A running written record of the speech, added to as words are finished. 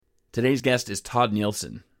Today's guest is Todd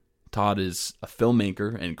Nilssen. Todd is a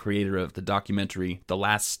filmmaker and creator of the documentary The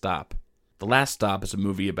Last Stop. The Last Stop is a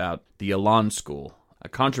movie about the Élan School, a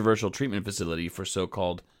controversial treatment facility for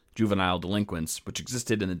so-called juvenile delinquents, which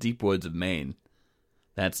existed in the deep woods of Maine.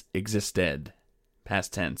 That's existed,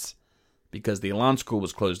 past tense, because the Élan School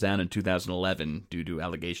was closed down in 2011 due to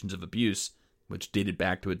allegations of abuse, which dated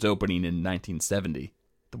back to its opening in 1970.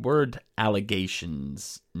 The word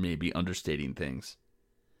allegations may be understating things.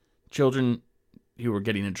 Children who are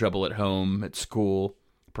getting in trouble at home, at school,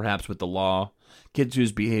 perhaps with the law, kids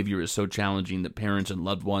whose behavior is so challenging that parents and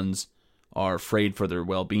loved ones are afraid for their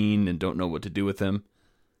well-being and don't know what to do with them.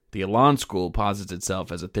 The Élan School posits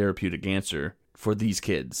itself as a therapeutic answer for these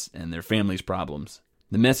kids and their families' problems.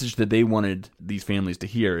 The message that they wanted these families to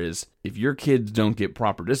hear is, if your kids don't get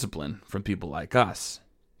proper discipline from people like us,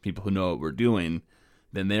 people who know what we're doing,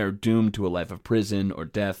 then they are doomed to a life of prison or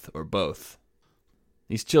death or both.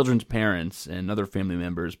 These children's parents and other family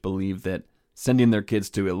members believe that sending their kids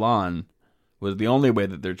to Élan was the only way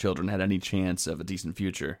that their children had any chance of a decent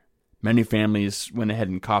future. Many families went ahead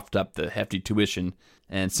and coughed up the hefty tuition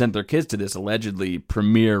and sent their kids to this allegedly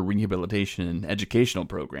premier rehabilitation and educational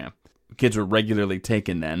program. Kids were regularly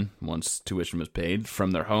taken then, once tuition was paid,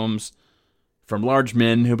 from their homes, from large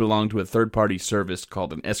men who belonged to a third-party service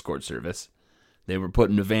called an escort service. They were put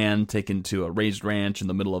in a van, taken to a raised ranch in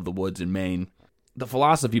the middle of the woods in Maine. The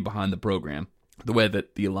philosophy behind the program, the way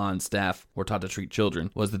that the Élan staff were taught to treat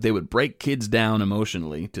children, was that they would break kids down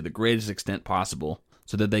emotionally to the greatest extent possible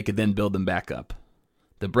so that they could then build them back up.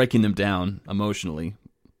 The breaking them down emotionally,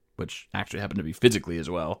 which actually happened to be physically as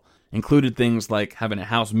well, included things like having a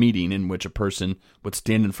house meeting in which a person would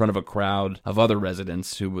stand in front of a crowd of other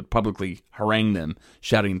residents who would publicly harangue them,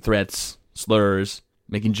 shouting threats, slurs,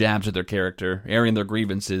 making jabs at their character, airing their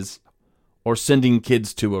grievances, or sending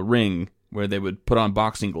kids to a ring where they would put on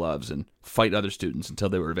boxing gloves and fight other students until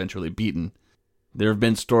they were eventually beaten. There have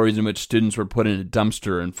been stories in which students were put in a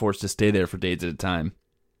dumpster and forced to stay there for days at a time.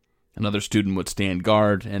 Another student would stand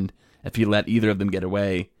guard, and if he let either of them get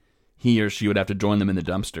away, he or she would have to join them in the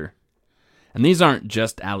dumpster. And these aren't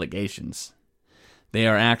just allegations. They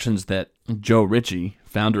are actions that Joe Ritchie,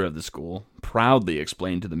 founder of the school, proudly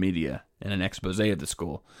explained to the media in an expose of the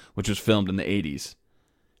school, which was filmed in the 80s.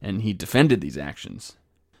 And he defended these actions.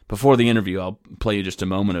 Before the interview, I'll play you just a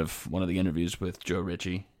moment of one of the interviews with Joe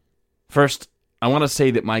Ritchie. First, I want to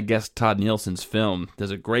say that my guest Todd Nilssen's film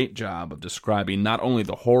does a great job of describing not only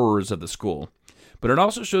the horrors of the school, but it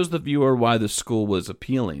also shows the viewer why the school was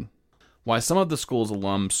appealing. Why some of the school's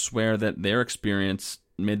alums swear that their experience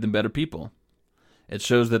made them better people. It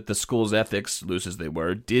shows that the school's ethics, loose as they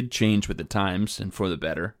were, did change with the times and for the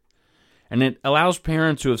better. And it allows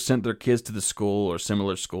parents who have sent their kids to the school or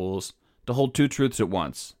similar schools to hold two truths at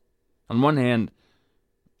once. On one hand,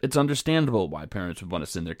 it's understandable why parents would want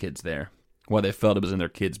to send their kids there, why they felt it was in their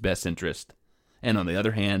kids' best interest. And on the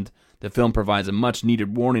other hand, the film provides a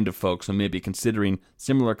much-needed warning to folks who may be considering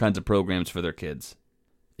similar kinds of programs for their kids.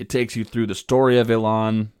 It takes you through the story of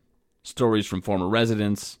Élan, stories from former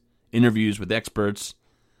residents, interviews with experts,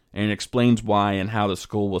 and it explains why and how the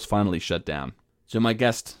school was finally shut down. So my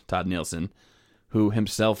guest, Todd Nilssen, who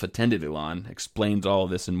himself attended Élan, explains all of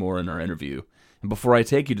this and more in our interview. And before I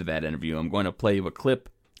take you to that interview, I'm going to play you a clip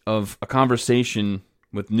of a conversation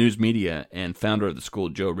with news media and founder of the school,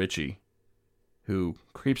 Joe Ritchie, who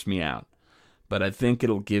creeps me out. But I think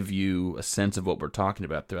it'll give you a sense of what we're talking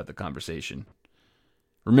about throughout the conversation.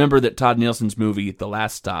 Remember that Todd Nilssen's movie, The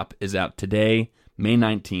Last Stop, is out today, May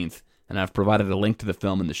 19th, and I've provided a link to the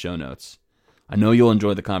film in the show notes. I know you'll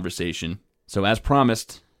enjoy the conversation, so as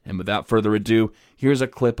promised, and without further ado, here's a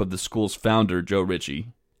clip of the school's founder, Joe Ritchie,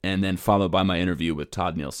 and then followed by my interview with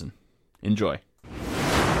Todd Nilssen. Enjoy.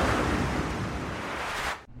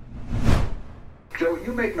 Joe,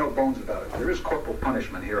 you make no bones about it. There is corporal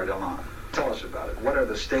punishment here at Élan. Tell us about it. What are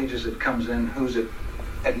the stages it comes in? Who's it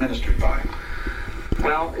administered by?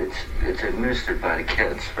 Well, it's administered by the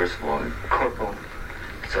kids, first of all. Corporal,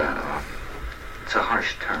 it's a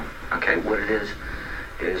harsh term. Okay, what it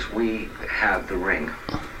is we have the ring,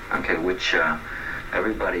 okay, which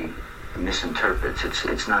everybody misinterprets.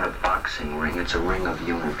 It's not a boxing ring, it's a ring of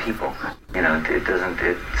human people. You know,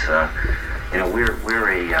 we're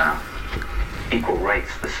a equal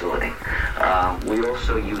rights facility. We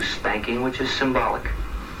also use spanking, which is symbolic.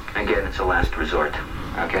 Again, it's a last resort.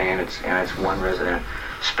 Okay, and it's one resident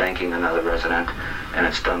spanking another resident, and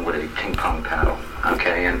it's done with a ping pong paddle.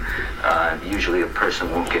 Okay, and usually a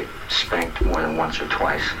person won't get spanked more than once or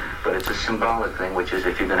twice, but it's a symbolic thing, which is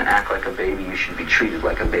if you're going to act like a baby, you should be treated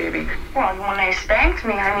like a baby. Well, when they spanked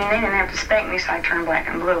me, I mean, they didn't have to spank me, so I turned black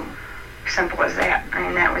and blue. Simple as that. I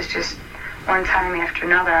mean, that was just one time after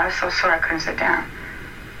another. I was so sore I couldn't sit down.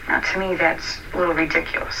 Now, to me, that's a little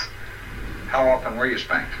ridiculous. How often were you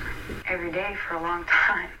spanked? Every day for a long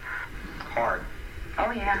time. Hard.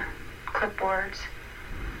 Oh, yeah. Clipboards.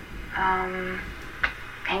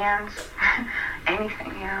 Hands. Anything,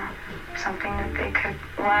 you know. Something that they could,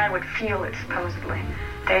 well, I would feel it, supposedly.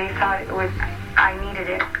 They thought it would, I needed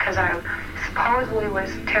it because I supposedly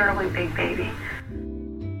was a terribly big baby.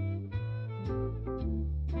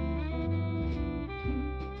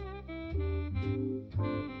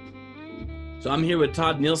 So I'm here with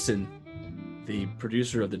Todd Nilssen, the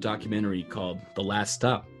producer of the documentary called The Last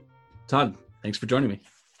Stop. Todd, thanks for joining me.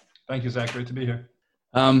 Thank you, Zach. Great to be here.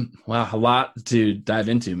 Wow, a lot to dive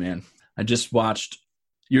into, man. I just watched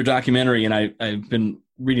your documentary, and I've been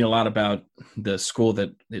reading a lot about the school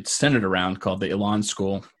that it's centered around called the Élan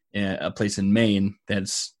School, a place in Maine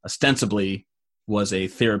that's ostensibly was a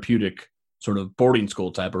therapeutic sort of boarding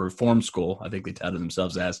school type or reform school, I think they touted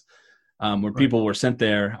themselves as, where people were sent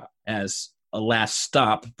there as a last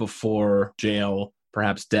stop before jail,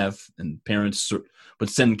 perhaps death, and parents would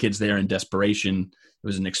send kids there in desperation. It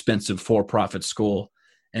was an expensive for-profit school.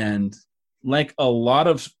 And like a lot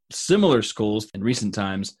of similar schools in recent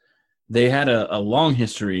times, they had a long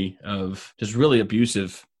history of just really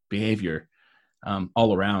abusive behavior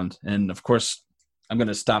all around. And of course, I'm going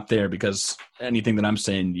to stop there because anything that I'm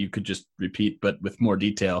saying, you could just repeat, but with more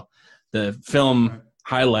detail. The film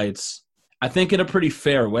highlights, I think in a pretty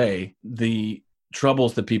fair way, the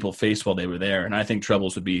troubles that people faced while they were there. And I think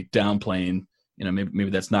troubles would be downplaying, maybe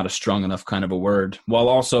that's not a strong enough kind of a word, while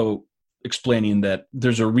also explaining that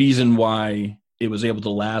there's a reason why it was able to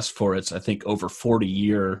last for its, I think, over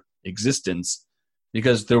 40-year existence,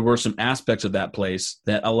 because there were some aspects of that place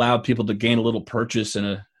that allowed people to gain a little purchase in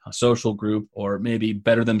a social group or maybe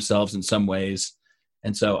better themselves in some ways.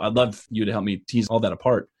 And so I'd love you to help me tease all that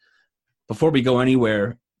apart. Before we go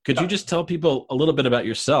anywhere, could you just tell people a little bit about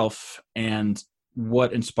yourself and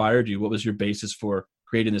what inspired you? What was your basis for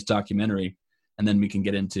creating this documentary? And then we can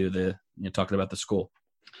get into the talking about the school.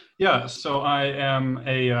 Yeah, so I am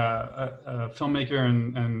a filmmaker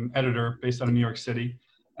and editor based out of New York City.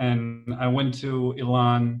 And I went to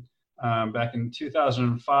Élan back in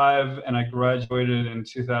 2005, and I graduated in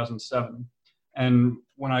 2007. And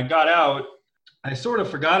when I got out, I sort of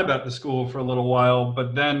forgot about the school for a little while,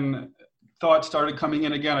 but then thoughts started coming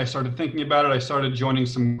in again. I started thinking about it. I started joining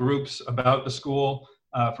some groups about the school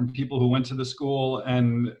from people who went to the school,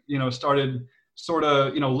 and started sort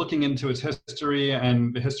of looking into its history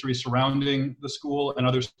and the history surrounding the school and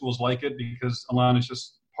other schools like it, because Élan is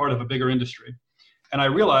just part of a bigger industry. And I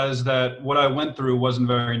realized that what I went through wasn't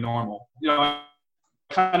very normal. I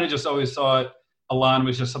kind of just always thought Élan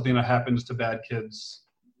was just something that happens to bad kids,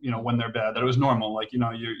 when they're bad, that it was normal. Like, you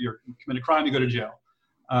commit a crime, you go to jail.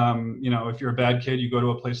 If you're a bad kid, you go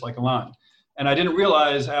to a place like Élan. And I didn't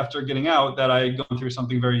realize after getting out that I had gone through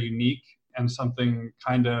something very unique and something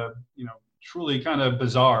kind of, truly kind of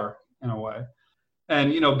bizarre in a way.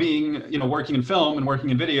 And, being, working in film and working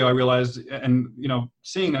in video, I realized, and,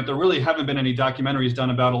 seeing that there really haven't been any documentaries done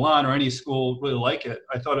about Élan or any school really like it,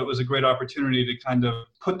 I thought it was a great opportunity to kind of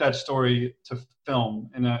put that story to film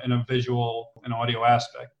in a visual and audio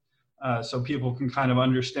aspect. So people can kind of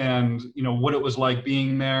understand, what it was like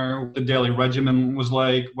being there, what the daily regimen was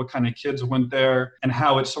like, what kind of kids went there, and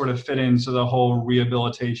how it sort of fit into the whole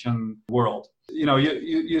rehabilitation world.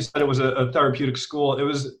 You said it was a therapeutic school. It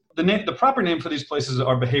was the proper name for these places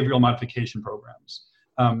are behavioral modification programs.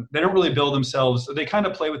 They don't really bill themselves. They kind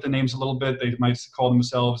of play with the names a little bit. They might call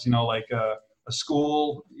themselves, like a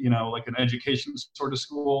school, like an education sort of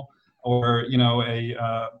school, or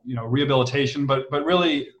a rehabilitation. But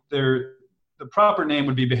really, the proper name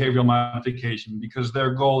would be behavioral modification, because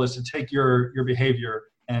their goal is to take your behavior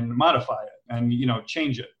and modify it and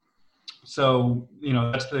change it. So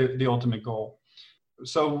that's the ultimate goal.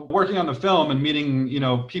 So working on the film and meeting,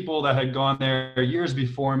 people that had gone there years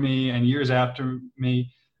before me and years after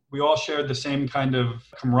me, we all shared the same kind of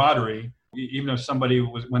camaraderie. Even if somebody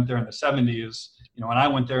went there in the 70s, and I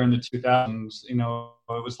went there in the 2000s,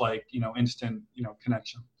 it was like, instant,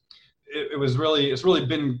 connection. It's really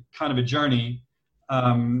been kind of a journey.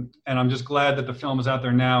 And I'm just glad that the film is out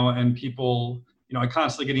there now, and people, I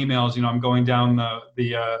constantly get emails, I'm going down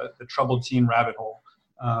the troubled teen rabbit hole.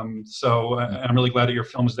 So I'm really glad that your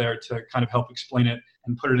film is there to kind of help explain it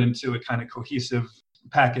and put it into a kind of cohesive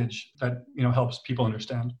package that, helps people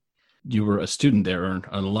understand. You were a student there, or an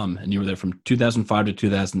alum, and you were there from 2005 to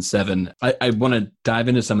 2007. I want to dive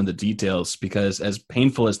into some of the details, because as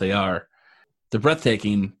painful as they are, they're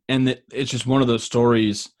breathtaking. And it's just one of those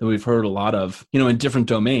stories that we've heard a lot of, in different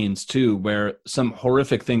domains too, where some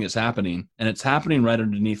horrific thing is happening and it's happening right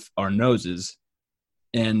underneath our noses.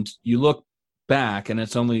 And you look back and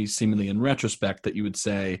it's only seemingly in retrospect that you would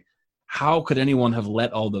say, how could anyone have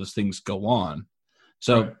let all those things go on?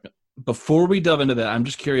 So right. Before we delve into that, I'm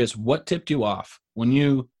just curious, what tipped you off? When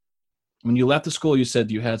you left the school, you said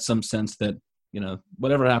you had some sense that,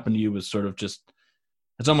 whatever happened to you was sort of just,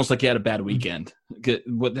 it's almost like you had a bad weekend.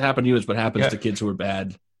 What happened to you is what happens to kids who are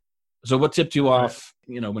bad. So what tipped you off,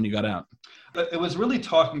 when you got out? But it was really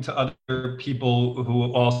talking to other people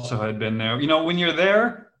who also had been there. When you're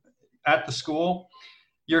there at the school,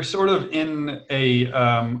 you're sort of in a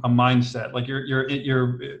mindset, like you're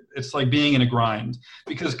it's like being in a grind,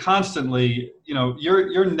 because constantly,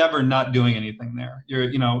 you're never not doing anything there.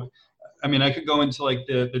 I could go into like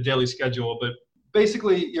the daily schedule, but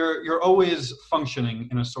basically you're always functioning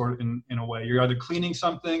in a way. You're either cleaning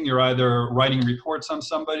something, you're either writing reports on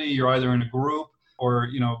somebody, you're either in a group or,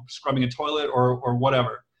 scrubbing a toilet or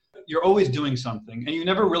whatever. You're always doing something, and you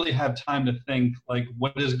never really have time to think like,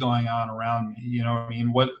 what is going on around me?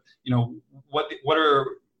 What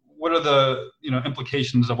are the,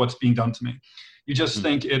 implications of what's being done to me? You just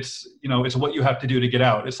think it's what you have to do to get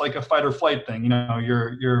out. It's like a fight or flight thing.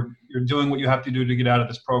 You're doing what you have to do to get out of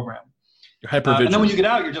this program. You're hyper-vigilant. And then when you get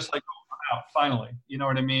out, you're just like, oh, I'm out, finally. You know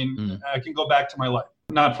what I mean? I can go back to my life.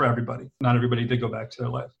 Not for everybody. Not everybody did go back to their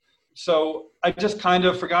life. So I just kind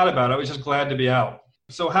of forgot about it. I was just glad to be out.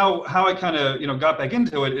 So how I kind of, got back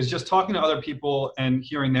into it is just talking to other people and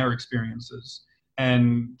hearing their experiences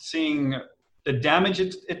and seeing the damage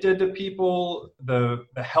it did to people, the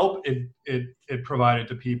help it provided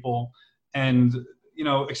to people, and,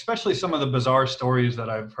 especially some of the bizarre stories that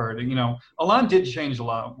I've heard. Élan did change a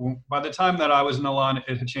lot. By the time that I was in Élan,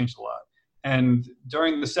 it had changed a lot. And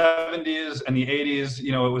during the 70s and the 80s,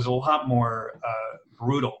 it was a lot more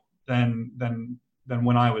brutal than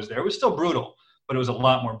when I was there. It was still brutal, but it was a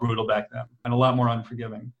lot more brutal back then and a lot more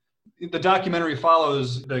unforgiving. The documentary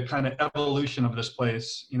follows the kind of evolution of this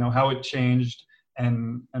place, how it changed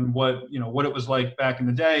and what, what it was like back in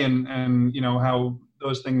the day and how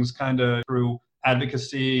those things kind of through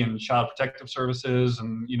advocacy and child protective services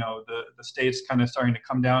and, the states kind of starting to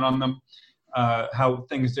come down on them, how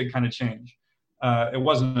things did kind of change. It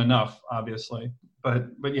wasn't enough, obviously. But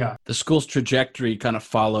yeah. The school's trajectory kind of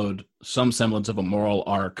followed some semblance of a moral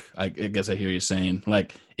arc, I guess I hear you saying.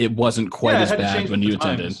 Like, it wasn't quite as bad when you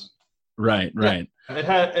attended. Right. Yeah, it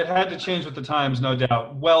had to change with the times, no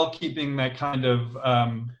doubt, while keeping that kind of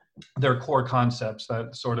their core concepts,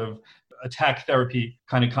 that sort of attack therapy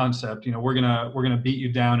kind of concept. We're gonna beat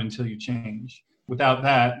you down until you change. Without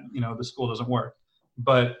that, the school doesn't work.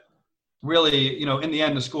 But really, in the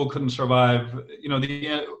end, the school couldn't survive.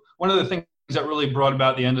 One of the things that really brought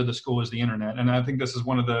about the end of the school is the internet, and I think this is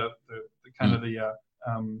one of the kind of the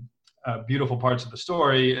beautiful parts of the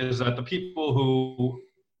story, is that the people who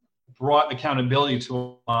brought accountability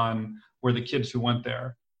to Élan were the kids who went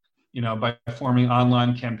there, by forming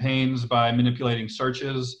online campaigns, by manipulating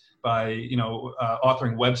searches, by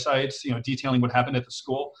authoring websites, detailing what happened at the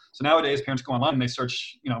school. So nowadays parents go online and they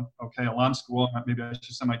search, okay, Élan School, maybe I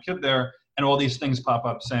should send my kid there, and all these things pop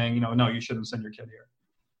up saying, no, you shouldn't send your kid here.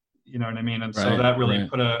 You know what I mean? And so that really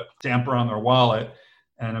put a damper on their wallet,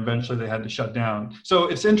 and eventually they had to shut down. So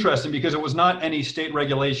it's interesting because it was not any state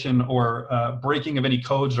regulation or breaking of any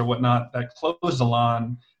codes or whatnot that closed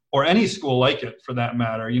Élan, or any school like it for that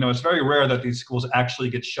matter. It's very rare that these schools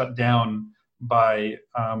actually get shut down by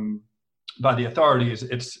the authorities.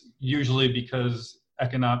 It's usually because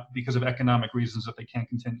of economic reasons that they can't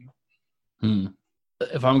continue.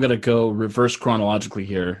 If I'm going to go reverse chronologically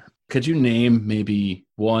here, could you name maybe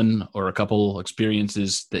one or a couple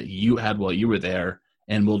experiences that you had while you were there?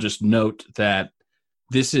 And we'll just note that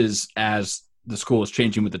this is as the school is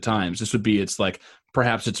changing with the times. This would be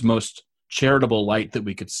perhaps its most charitable light that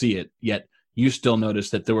we could see it, yet you still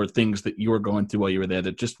noticed that there were things that you were going through while you were there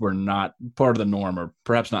that just were not part of the norm or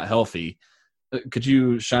perhaps not healthy. Could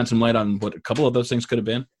you shine some light on what a couple of those things could have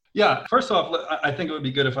been? Yeah. First off, I think it would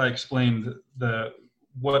be good if I explained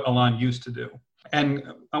what Élan used to do. And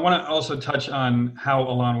I want to also touch on how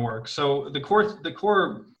Élan works. So the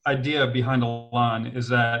core idea behind Élan is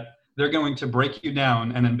that they're going to break you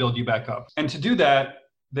down and then build you back up. And to do that,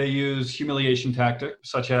 they use humiliation tactics,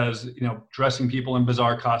 such as, dressing people in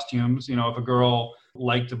bizarre costumes. If a girl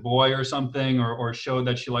liked a boy or something, or showed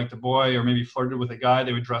that she liked a boy, or maybe flirted with a guy,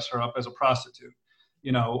 they would dress her up as a prostitute,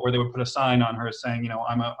 or they would put a sign on her saying,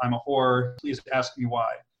 I'm a whore, please ask me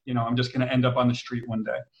why. I'm just going to end up on the street one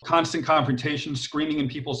day. Constant confrontation, screaming in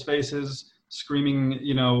people's faces, screaming,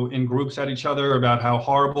 in groups at each other about how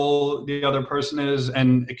horrible the other person is,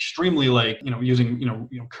 and extremely using,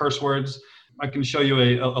 curse words. I can show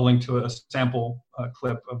you a link to a sample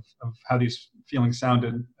clip of how these feelings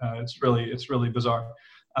sounded. It's really bizarre.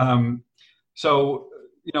 So,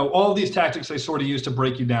 all of these tactics they sort of use to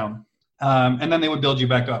break you down, and then they would build you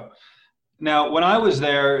back up. Now, when I was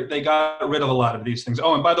there, they got rid of a lot of these things.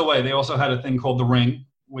 Oh, and by the way, they also had a thing called the ring,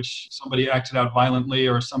 which somebody acted out violently,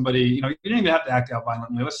 or somebody, you didn't even have to act out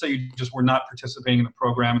violently. Let's say you just were not participating in the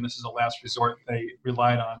program, and this is a last resort they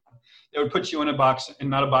relied on. They would put you in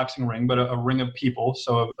not a boxing ring, but a ring of people,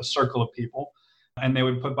 so a circle of people, and they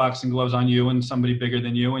would put boxing gloves on you and somebody bigger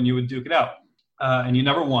than you, and you would duke it out. And you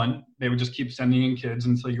never won. They would just keep sending in kids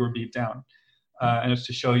until you were beat down. And it's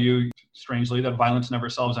to show you, strangely, that violence never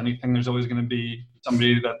solves anything. There's always going to be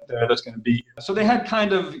somebody that's going to beat you. So they had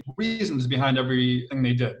kind of reasons behind everything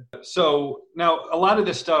they did. So now a lot of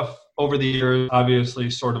this stuff over the years obviously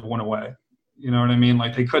sort of went away. You know what I mean?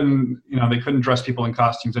 Like they couldn't dress people in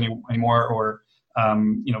costumes anymore, or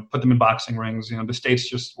put them in boxing rings. The states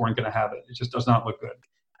just weren't going to have it. It just does not look good.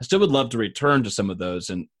 I still would love to return to some of those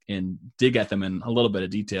and dig at them in a little bit of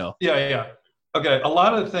detail. Yeah. Okay, a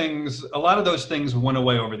lot of those things went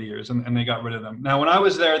away over the years, and they got rid of them. Now, when I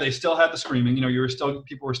was there, they still had the screaming.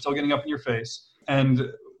 People were still getting up in your face. And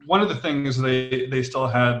one of the things they still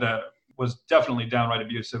had that was definitely downright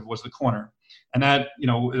abusive was the corner, and that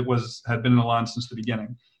had been in Élan since the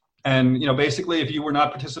beginning. And basically, if you were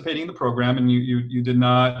not participating in the program and you did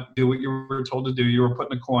not do what you were told to do, you were put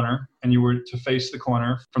in a corner, and you were to face the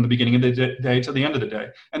corner from the beginning of the day to the end of the day.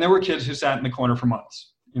 And there were kids who sat in the corner for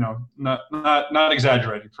months. Not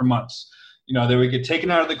exaggerating, for months. They would get taken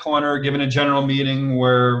out of the corner, given a general meeting,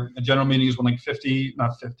 where a general meeting is when 20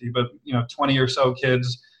 or so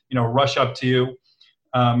kids, rush up to you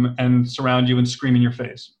and surround you and scream in your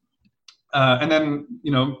face. And then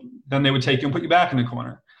they would take you and put you back in the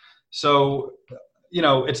corner. So,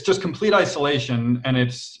 it's just complete isolation, and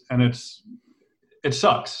it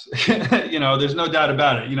sucks. There's no doubt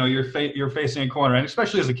about it. You're facing a corner, and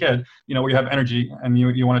especially as a kid, where you have energy and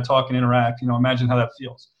you want to talk and interact, imagine how that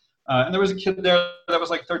feels. And there was a kid there that was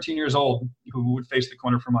 13 years old who would face the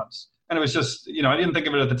corner for months. And it was just, I didn't think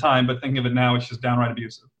of it at the time, but thinking of it now, it's just downright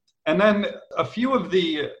abusive. And then a few of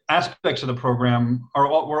the aspects of the program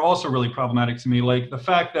were also really problematic to me, like the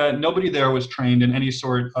fact that nobody there was trained in any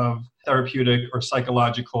sort of therapeutic or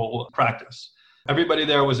psychological practice. Everybody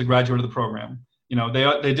there was a graduate of the program.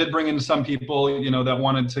 They did bring in some people, that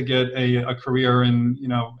wanted to get a career in,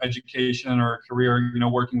 education, or a career,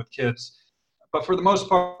 working with kids. But for the most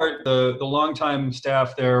part, the longtime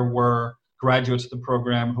staff there were graduates of the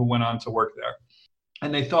program who went on to work there.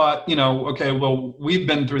 And they thought, okay, well, we've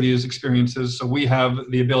been through these experiences, so we have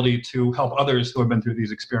the ability to help others who have been through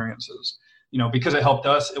these experiences. Because it helped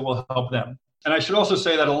us, it will help them. And I should also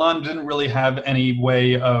say that Élan didn't really have any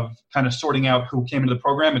way of kind of sorting out who came into the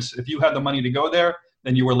program. It's if you had the money to go there,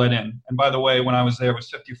 then you were let in. And by the way, when I was there, it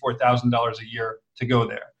was $54,000 a year to go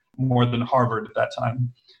there, more than Harvard at that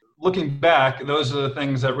time. Looking back, those are the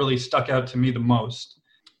things that really stuck out to me the most.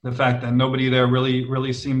 The fact that nobody there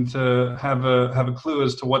really seemed to have a clue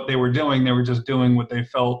as to what they were doing. They were just doing what they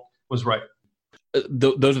felt was right.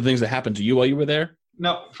 Those are things that happened to you while you were there?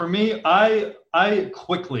 No, for me, I very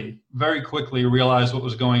quickly realized what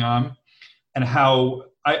was going on, and how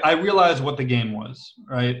I realized what the game was,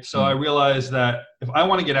 right? So I realized that if I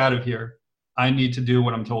want to get out of here, I need to do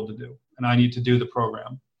what I'm told to do, and I need to do the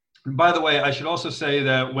program. And by the way, I should also say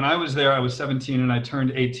that when I was there, I was 17, and I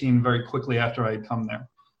turned 18 very quickly after I had come there.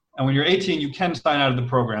 And when you're 18, you can sign out of the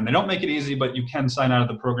program. They don't make it easy, but you can sign out of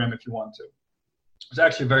the program if you want to. It's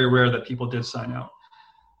actually very rare that people did sign out.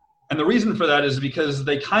 And the reason for that is because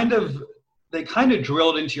they kind of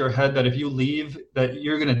drilled into your head that if you leave, that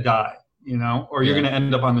you're going to die, or you're going to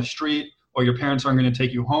end up on the street, or your parents aren't going to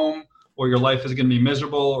take you home, or your life is going to be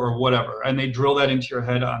miserable, or whatever. And they drill that into your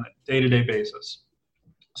head on a day-to-day basis.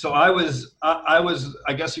 So I was,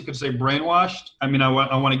 I guess you could say, brainwashed. I mean, I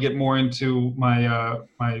want to get more into my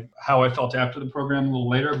how I felt after the program a little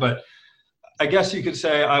later, but I guess you could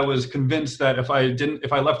say I was convinced that if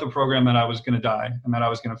I left the program, that I was going to die and that I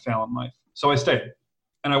was going to fail in life. So I stayed,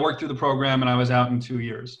 and I worked through the program, and I was out in 2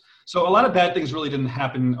 years. So a lot of bad things really didn't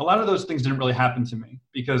happen. A lot of those things didn't really happen to me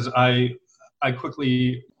because I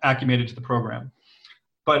quickly acclimated to the program.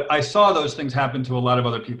 But I saw those things happen to a lot of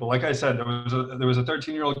other people. Like I said, there was a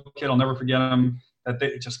 13-year-old kid, I'll never forget him, that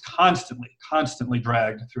they just constantly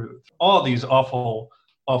dragged through all these awful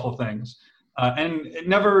things. And it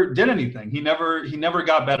never did anything. He never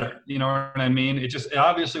got better. You know what I mean? It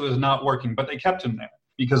obviously was not working, but they kept him there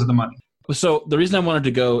because of the money. So the reason I wanted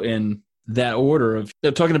to go in that order of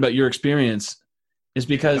talking about your experience is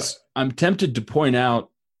because I'm tempted to point out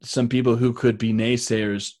some people who could be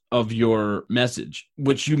naysayers of your message,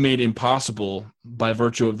 which you made impossible by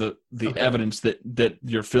virtue of the evidence that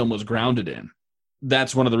your film was grounded in.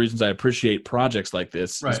 That's one of the reasons I appreciate projects like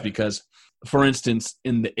this, is because, for instance,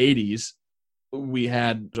 in the 80s, we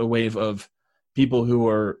had a wave of people who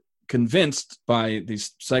were convinced by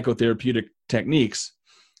these psychotherapeutic techniques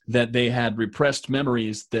that they had repressed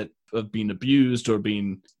memories that of being abused or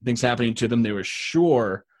being things happening to them. They were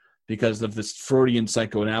sure, because of this Freudian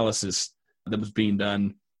psychoanalysis that was being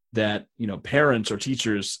done, that, you know, parents or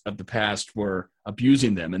teachers of the past were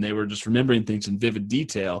abusing them, and they were just remembering things in vivid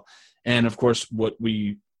detail. And of course, what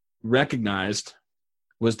we recognized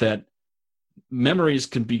was that memories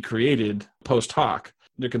can be created post hoc.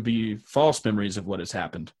 There can be false memories of what has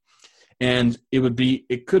happened. And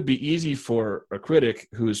it could be easy for a critic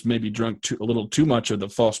who's maybe drunk a little too much of the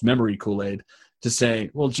false memory Kool-Aid to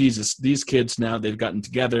say, well, Jesus, these kids now, they've gotten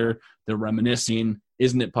together, they're reminiscing.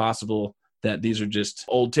 Isn't it possible that these are just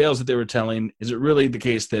old tales that they were telling? Is it really the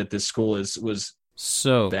case that this school was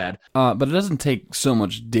so bad? But it doesn't take so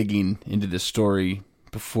much digging into this story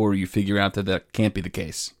before you figure out that can't be the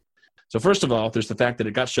case. So first of all, there's the fact that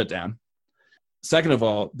it got shut down. Second of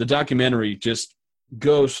all, the documentary just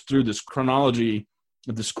goes through this chronology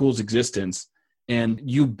of the school's existence and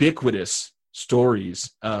ubiquitous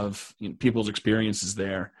stories of, you know, people's experiences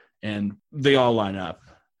there, and they all line up.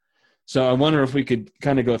 So I wonder if we could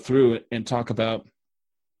kind of go through it and talk about,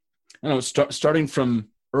 I don't know, starting from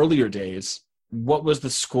earlier days, what was the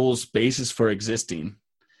school's basis for existing,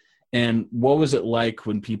 and what was it like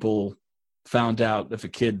when people found out, if a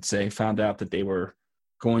kid, say, found out that they were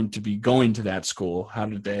going to be going to that school? How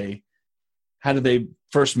did they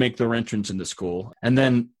first make their entrance into school? And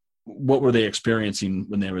then what were they experiencing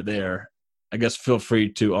when they were there? I guess feel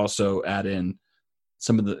free to also add in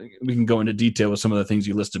we can go into detail with some of the things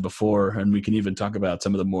you listed before, and we can even talk about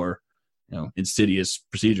some of the more, you know, insidious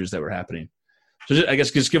procedures that were happening. So I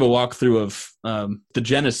guess just give a walkthrough of the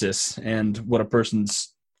genesis and what a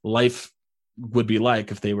person's life would be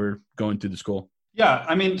like if they were going through the school. Yeah,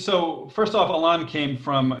 I mean, so first off, Élan came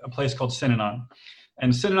from a place called Synanon.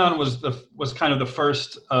 And Synanon was kind of the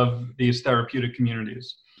first of these therapeutic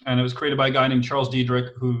communities. And it was created by a guy named Charles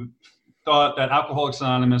Diedrich, who thought that Alcoholics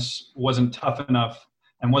Anonymous wasn't tough enough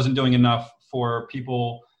and wasn't doing enough for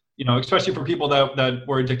people, you know, especially for people that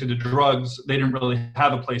were addicted to drugs. They didn't really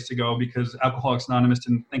have a place to go because Alcoholics Anonymous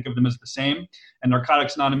didn't think of them as the same. And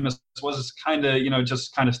Narcotics Anonymous was kind of, you know,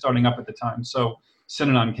 just kind of starting up at the time. So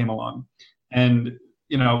Synanon came along. And,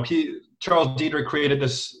 you know, Charles Diedrich created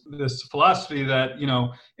this philosophy that, you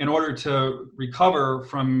know, in order to recover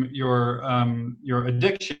from your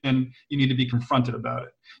addiction, you need to be confronted about it.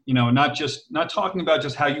 You know, not talking about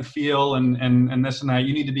just how you feel and this and that.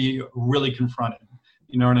 You need to be really confronted.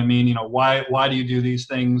 You know what I mean? You know, why do you do these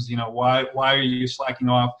things? You know, why are you slacking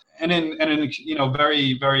off? And in you know,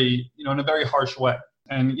 very, very, you know, in a very harsh way.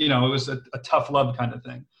 And, you know, it was a tough love kind of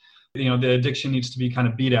thing. You know, the addiction needs to be kind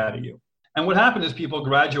of beat out of you. And what happened is people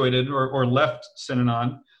graduated or left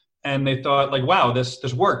Synanon, and they thought, like, wow, this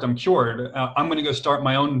worked. I'm cured. I'm going to go start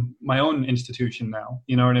my own institution now.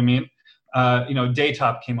 You know what I mean? You know,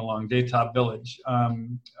 Daytop came along, Daytop Village.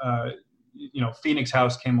 You know, Phoenix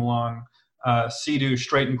House came along, Sea-Doo,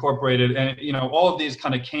 Straight Incorporated, and, you know, all of these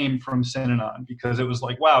kind of came from Synanon because it was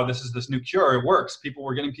like, wow, this is this new cure. It works. People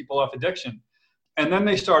were getting people off addiction. And then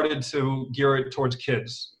they started to gear it towards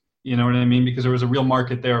kids. You know what I mean? Because there was a real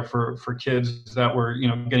market there for kids that were, you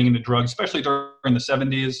know, getting into drugs, especially during the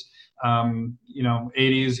 70s, you know,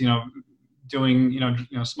 80s, you know, doing, you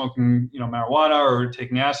know, smoking, you know, marijuana or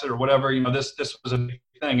taking acid or whatever. You know, this was a big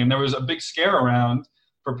thing. And there was a big scare around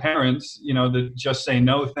for parents, you know, the just say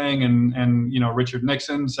no thing and, you know, Richard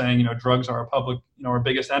Nixon saying, you know, drugs are our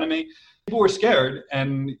biggest enemy. People were scared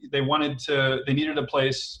and they needed a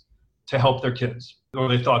place to help their kids, or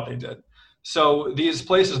they thought they did. So these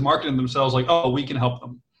places marketed themselves like, oh, we can help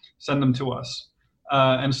them, send them to us.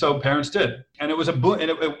 And so parents did. And it was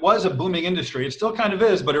it was a booming industry. It still kind of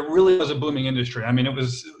is, but it really was a booming industry. I mean, it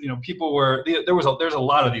was, you know, there's a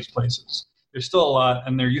lot of these places. There's still a lot,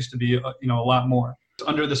 and there used to be, you know, a lot more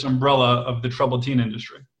under this umbrella of the troubled teen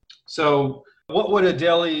industry. So what would a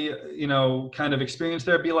daily, you know, kind of experience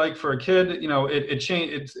there be like for a kid? You know, it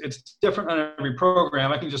changed. It's different on every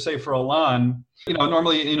program. I can just say for Élan, you know,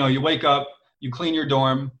 normally, you know, you wake up, you clean your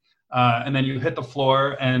dorm, and then you hit the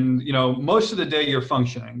floor, and, you know, most of the day you're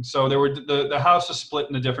functioning. So the house is split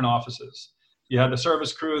into different offices. You had the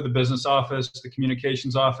service crew, the business office, the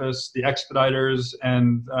communications office, the expediters,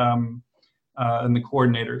 and the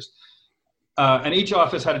coordinators. And each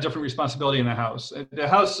office had a different responsibility in the house. The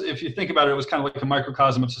house, if you think about it, was kind of like a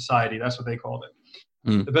microcosm of society. That's what they called it.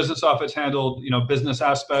 The business office handled, business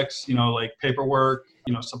aspects, like paperwork,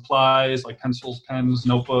 supplies like pencils, pens,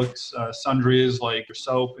 notebooks, sundries like your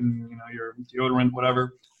soap and, your deodorant,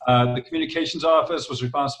 whatever. The communications office was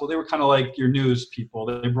responsible. They were kind of like your news people.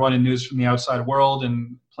 They brought in news from the outside world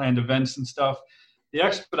and planned events and stuff. The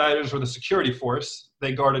expediters were the security force.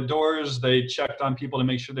 They guarded doors. They checked on people to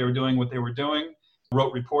make sure they were doing what they were doing,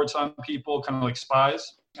 wrote reports on people, kind of like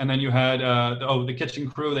spies. And then you had the kitchen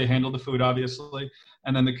crew. They handled the food, obviously.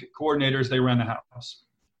 And then the coordinators, they ran the house.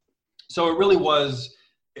 So it really was,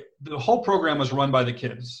 the whole program was run by the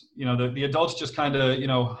kids. The adults just kind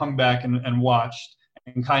of, hung back and watched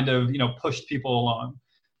and kind of, pushed people along.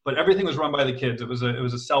 But everything was run by the kids. It was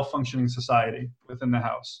a self-functioning society within the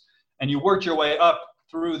house. And you worked your way up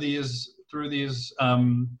through these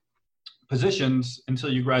positions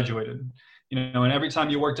until you graduated. And every time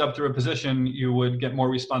you worked up through a position, you would get more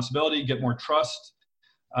responsibility, get more trust.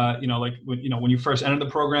 When you first entered the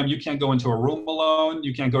program, you can't go into a room alone.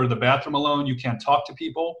 You can't go to the bathroom alone. You can't talk to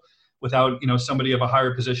people without, somebody of a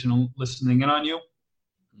higher position listening in on you.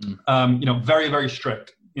 Very, very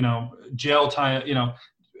strict, jail time,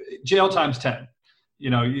 jail times 10.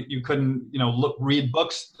 You couldn't, read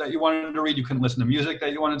books that you wanted to read. You couldn't listen to music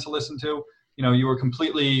that you wanted to listen to. You were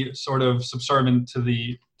completely sort of subservient to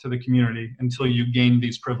the community until you gained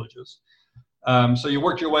these privileges. So you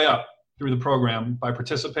worked your way up through the program by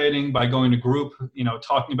participating, by going to group,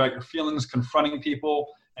 talking about your feelings, confronting people,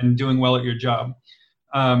 and doing well at your job.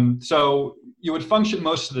 So you would function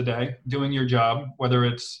most of the day doing your job, whether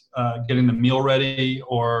it's getting the meal ready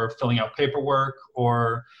or filling out paperwork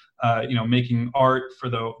or making art for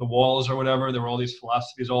the walls or whatever. There were all these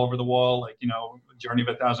philosophies all over the wall, like, a journey of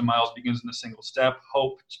 1,000 miles begins in a single step,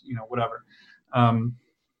 hope, whatever. And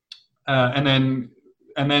then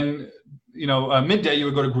midday you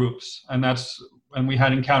would go to groups, and we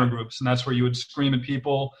had encounter groups, and that's where you would scream at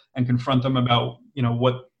people and confront them about,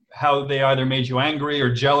 how they either made you angry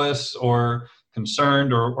or jealous or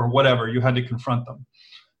concerned or whatever. You had to confront them.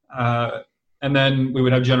 And then we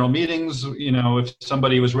would have general meetings. If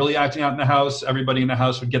somebody was really acting out in the house, everybody in the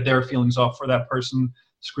house would get their feelings off for that person,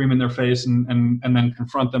 scream in their face, and then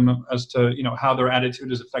confront them as to, how their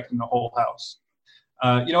attitude is affecting the whole house.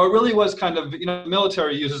 It really was kind of, the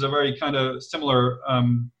military uses a very kind of similar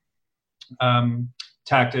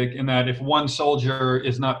tactic in that if one soldier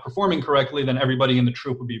is not performing correctly, then everybody in the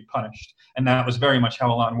troop would be punished. And that was very much how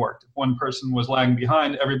Élan worked. If one person was lagging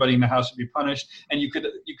behind, everybody in the house would be punished. And you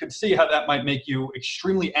could see how that might make you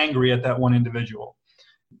extremely angry at that one individual.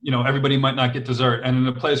 Everybody might not get dessert. And in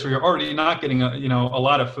a place where you're already not getting a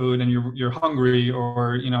lot of food and you're hungry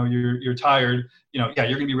or, you're tired, you're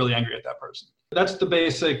going to be really angry at that person. That's the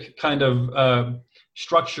basic kind of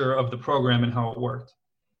structure of the program and how it worked.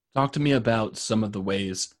 Talk to me about some of the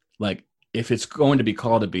ways, like if it's going to be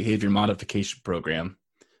called a behavior modification program,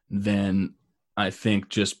 then I think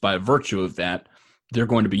just by virtue of that, they're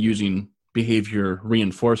going to be using behavior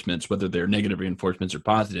reinforcements, whether they're negative reinforcements or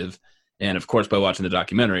positive. And of course, by watching the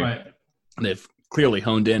documentary, right, they've clearly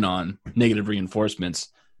honed in on negative reinforcements.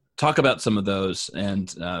 Talk about some of those and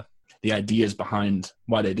the ideas behind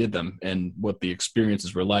why they did them and what the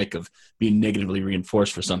experiences were like of being negatively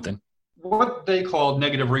reinforced for something. What they called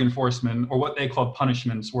negative reinforcement, or what they called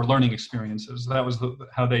punishments, were learning experiences. That was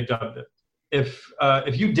how they dubbed it. If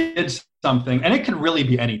you did something, and it could really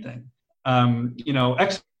be anything,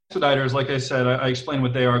 expediters, like I said, I explained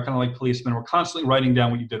what they are, kind of like policemen, were constantly writing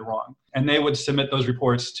down what you did wrong. And they would submit those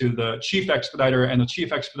reports to the chief expediter, and the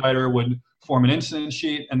chief expediter would form an incident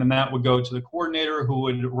sheet, and then that would go to the coordinator who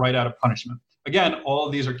would write out a punishment. Again, all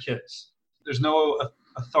of these are kids. There's no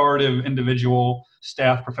authoritative individual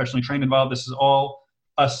staff professionally trained involved. This is all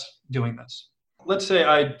us doing this. Let's say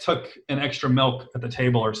I took an extra milk at the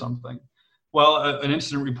table or something. Well, an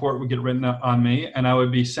incident report would get written on me, and I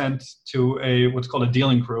would be sent to what's called a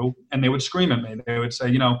dealing crew, and they would scream at me. They would say,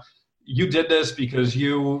 you did this because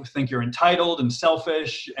you think you're entitled and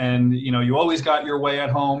selfish, and you always got your way at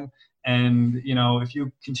home, and if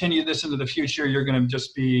you continue this into the future, you're going to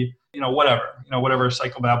just be whatever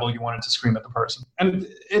psychobabble you wanted to scream at the person. And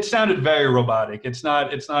it sounded very robotic. It's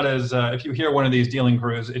not as if you hear one of these dealing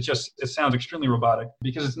crews, it sounds extremely robotic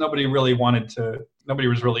because nobody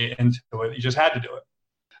was really into it. You just had to do it.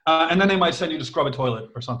 And then they might send you to scrub a toilet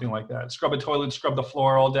or something like that. Scrub a toilet, scrub the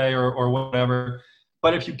floor all day or whatever.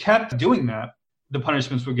 But if you kept doing that, the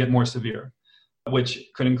punishments would get more severe, which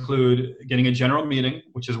could include getting a general meeting,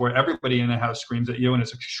 which is where everybody in the house screams at you, and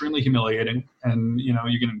it's extremely humiliating. And,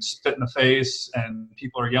 you're getting spit in the face, and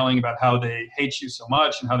people are yelling about how they hate you so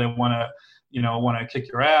much and how they want to, want to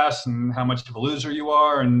kick your ass and how much of a loser you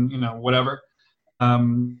are and, whatever.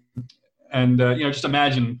 Just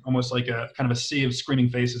imagine almost like a kind of a sea of screaming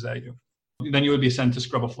faces at you. Then you would be sent to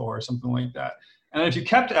scrub a floor or something like that. And if you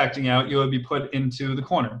kept acting out, you would be put into the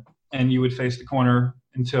corner, and you would face the corner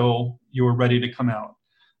until you were ready to come out.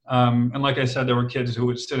 And like I said, there were kids who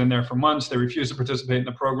would sit in there for months. They refused to participate in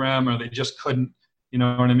the program, or they just couldn't, you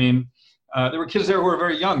know what I mean? There were kids there who were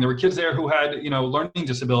very young. There were kids there who had, learning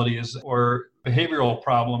disabilities or behavioral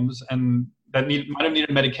problems, and that might have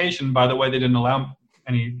needed medication. By the way, they didn't allow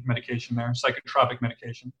any medication there, psychotropic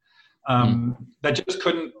medication, that just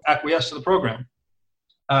couldn't acquiesce to the program.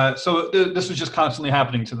 So this was just constantly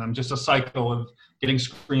happening to them, just a cycle of getting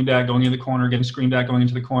screamed at, going in the corner, getting screamed at, going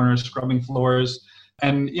into the corner, scrubbing floors.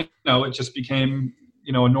 And, it just became,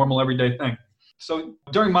 a normal everyday thing. So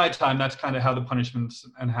during my time, that's kind of how the punishments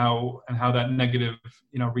and how that negative,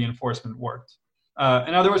 reinforcement worked.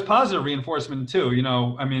 And now there was positive reinforcement too.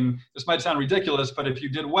 This might sound ridiculous, but if you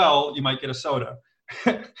did well, you might get a soda.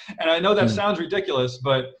 And I know that sounds ridiculous,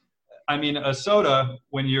 but a soda,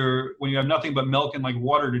 when you have nothing but milk and like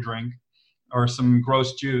water to drink, or some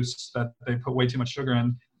gross juice that they put way too much sugar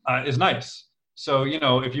in, is nice. So,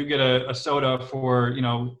 if you get a soda for,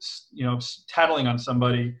 tattling on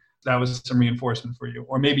somebody, that was some reinforcement for you.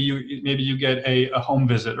 Or maybe you get a home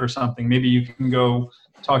visit or something. Maybe you can go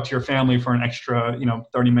talk to your family for an extra,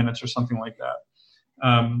 30 minutes or something like that.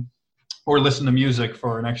 Or listen to music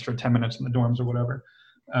for an extra 10 minutes in the dorms or whatever.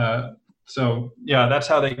 So yeah, that's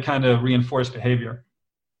how they kind of reinforce behavior.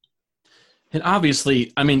 And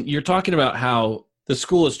obviously, you're talking about how the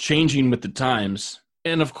school is changing with the times.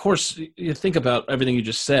 And of course, you think about everything you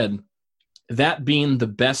just said, that being the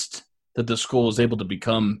best that the school is able to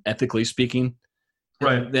become, ethically speaking,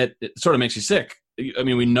 right? That it sort of makes you sick.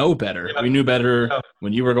 We know better. Yeah. We knew better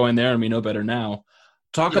when you were going there, and we know better now.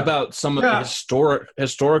 Talk about some of the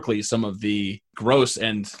historically, some of the gross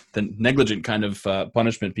and the negligent kind of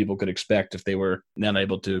punishment people could expect if they were not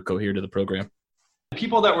able to cohere to the program.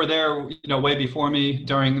 People that were there, way before me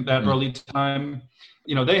during that early time,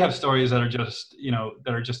 they have stories that are just,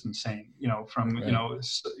 insane, from,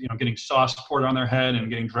 getting sauce poured on their head and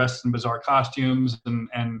getting dressed in bizarre costumes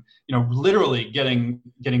and literally getting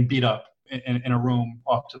beat up in a room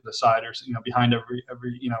off to the side or, behind every,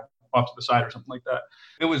 off to the side or something like that.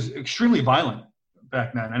 It was extremely violent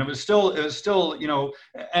back then. And it was still,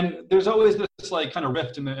 and there's always this like kind of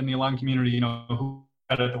rift in the Élan community, who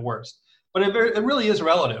had it the worst. But it really is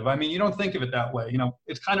relative. You don't think of it that way.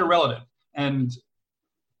 It's kind of relative. And,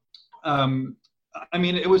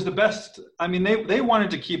 it was the best. They wanted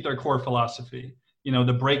to keep their core philosophy,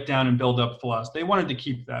 the breakdown and build up philosophy. They wanted to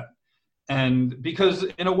keep that. And because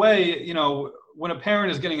in a way, when a parent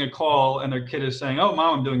is getting a call and their kid is saying, "Oh,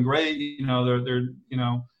 Mom, I'm doing great.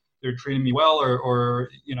 They're treating me well, or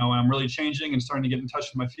I'm really changing and starting to get in touch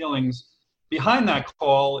with my feelings." Behind that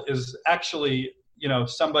call is actually,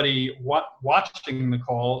 somebody watching the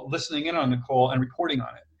call, listening in on the call, and reporting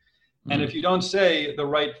on it. Mm-hmm. And if you don't say the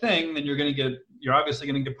right thing, then you're obviously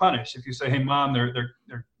going to get punished. If you say, "Hey, Mom, they're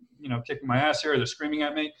kicking my ass here, they're screaming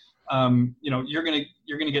at me," you're going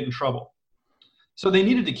to get in trouble. So they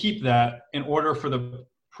needed to keep that in order for the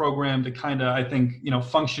program to kind of, I think,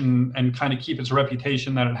 function and kind of keep its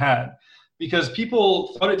reputation that it had, because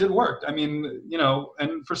people thought it did work. And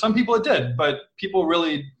for some people it did, but people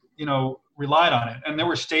really, relied on it. And there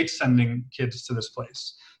were states sending kids to this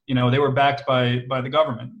place. They were backed by the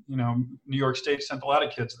government. New York State sent a lot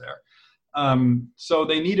of kids there. So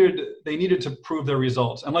they needed to prove their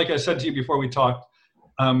results. And like I said to you before we talked,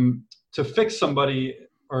 to fix somebody,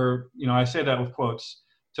 or, I say that with quotes,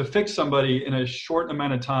 to fix somebody in a short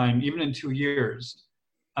amount of time, even in 2 years,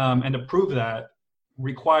 and to prove that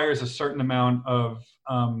requires a certain amount of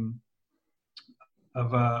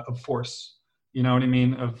force. You know what I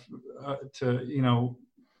mean?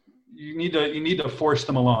 You need to force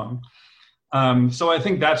them along. So I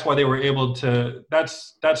think that's why they were able to.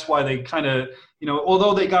 That's why they kind of,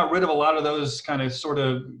 although they got rid of a lot of those kind of sort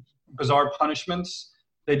of bizarre punishments,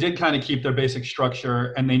 they did kind of keep their basic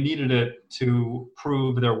structure, and they needed it to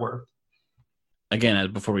prove their worth.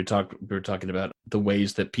 Again, before we were talking about the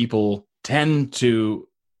ways that people tend to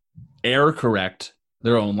error correct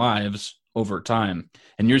their own lives over time.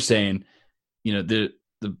 And you're saying, the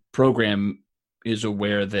program is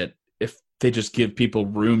aware that if they just give people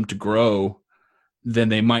room to grow, then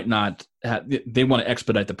they might not they want to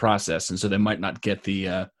expedite the process. And so they might not get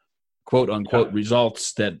the quote unquote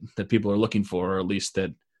results that people are looking for, or at least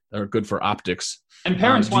that are good for optics. And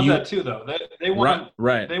parents want that too, though. They want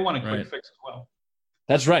they want a quick fix as well.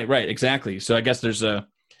 That's right, exactly. So I guess there's a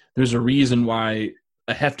reason why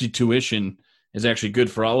a hefty tuition is actually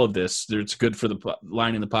good for all of this. It's good for the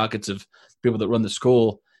line in the pockets of people that run the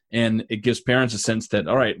school, and it gives parents a sense that,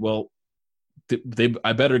 all right, well,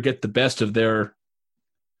 I better get the best of their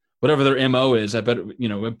whatever their MO is. I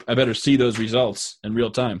better see those results in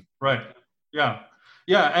real time. Right. Yeah.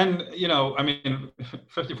 Yeah. And, I mean,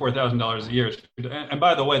 $54,000 a year. And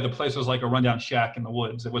by the way, the place was like a rundown shack in the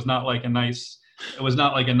woods. It was not like a nice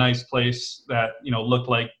place that, looked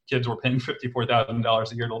like kids were paying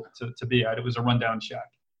 $54,000 a year to be at. It was a rundown shack,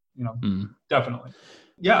 definitely.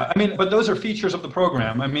 Yeah. I mean, but those are features of the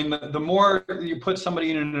program. I mean, the more you put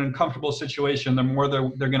somebody in an uncomfortable situation, the more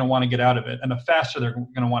they're going to want to get out of it. And the faster they're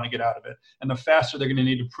going to want to get out of it. And the faster they're going to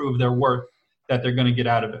need to prove their worth that they're going to get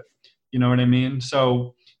out of it. You know what I mean?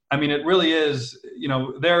 So, I mean, it really is,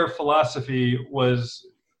 their philosophy was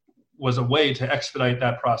a way to expedite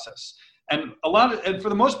that process. And for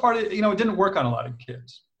the most part, it didn't work on a lot of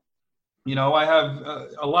kids. I have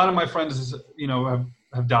a lot of my friends,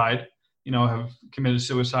 have died, have committed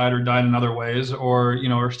suicide or died in other ways, or,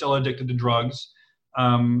 are still addicted to drugs.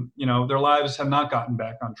 Their lives have not gotten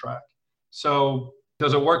back on track. So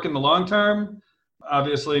does it work in the long term?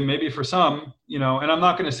 Obviously, maybe for some, and I'm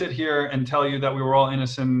not going to sit here and tell you that we were all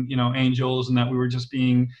innocent, angels, and that we were just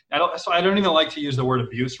being, I don't even like to use the word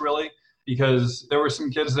abuse, really, because there were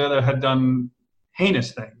some kids there that had done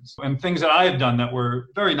heinous things and things that I had done that were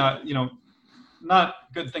very not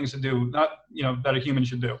good things to do, not, that a human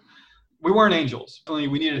should do. We weren't angels. We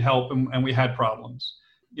needed help and we had problems.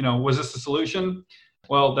 Was this the solution?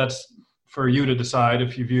 Well, that's for you to decide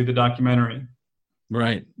if you view the documentary.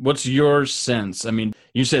 Right. What's your sense? I mean,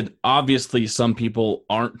 you said obviously some people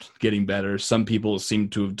aren't getting better. Some people seem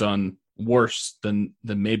to have done worse than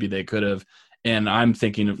maybe they could have. And I'm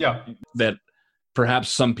thinking of that perhaps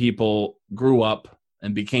some people grew up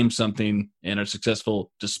and became something and are successful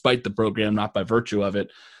despite the program, not by virtue of it.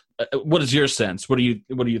 What is your sense? What do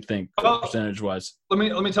you think, percentage wise? Let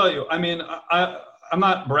me tell you. I mean, I'm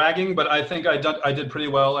not bragging, but I think I did pretty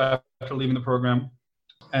well after leaving the program.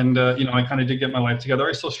 And, I kind of did get my life together.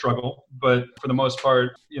 I still struggle, but for the most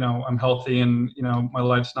part, I'm healthy and, my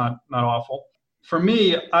life's not awful. For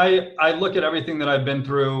me, I look at everything that I've been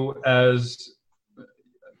through as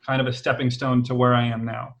kind of a stepping stone to where I am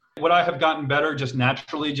now. Would I have gotten better just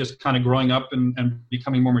naturally, just kind of growing up and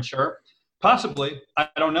becoming more mature? Possibly. I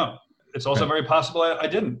don't know. It's also very possible I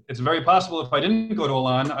didn't. It's very possible if I didn't go to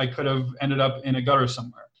Élan, I could have ended up in a gutter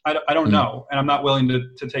somewhere. I don't know. And I'm not willing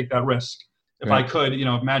to take that risk. If I could,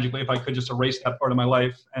 magically, if I could just erase that part of my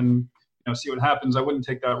life and, see what happens, I wouldn't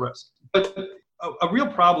take that risk. But a real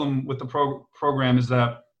problem with the program is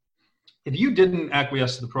that if you didn't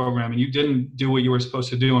acquiesce to the program and you didn't do what you were supposed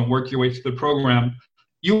to do and work your way through the program,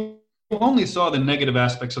 you only saw the negative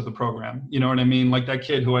aspects of the program. You know what I mean? Like that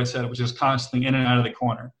kid who I said was just constantly in and out of the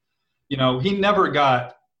corner. He never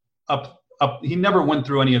got up. He never went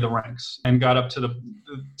through any of the ranks and got up to the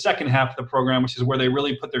second half of the program, which is where they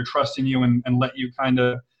really put their trust in you and let you kind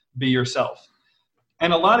of be yourself.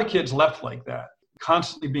 And a lot of kids left like that,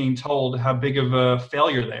 constantly being told how big of a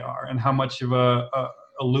failure they are and how much of a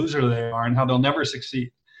loser they are and how they'll never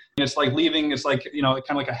succeed. And it's like leaving, it's like, kind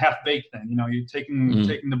of like a half-baked thing, you're taking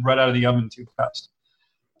the bread out of the oven too fast.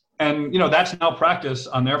 And, that's malpractice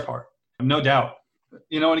on their part, no doubt.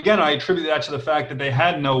 And again, I attribute that to the fact that they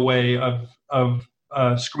had no way of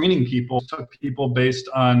screening people, took people based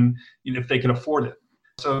on if they could afford it.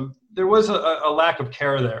 So there was a lack of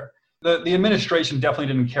care there. The administration definitely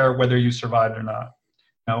didn't care whether you survived or not.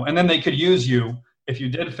 And then they could use you if you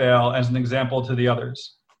did fail as an example to the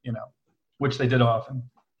others, which they did often.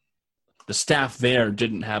 The staff there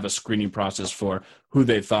didn't have a screening process for who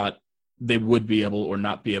they thought they would be able or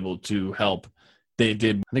not be able to help. They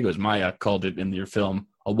did, I think it was Maya called it in your film,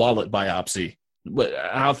 a wallet biopsy.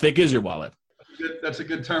 How thick is your wallet? That's a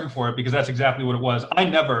good term for it because that's exactly what it was.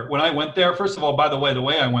 When I went there, first of all, by the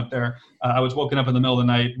way I went there, I was woken up in the middle of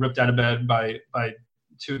the night, ripped out of bed by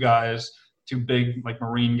two guys, two big like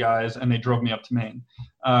Marine guys, and they drove me up to Maine.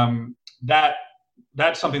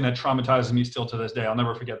 That's something that traumatizes me still to this day. I'll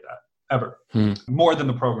never forget that, ever. More than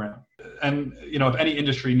the program. And, if any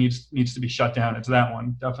industry needs to be shut down, it's that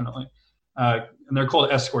one, definitely. And they're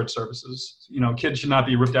called escort services. Kids should not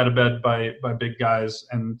be ripped out of bed by big guys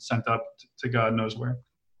and sent up to God knows where.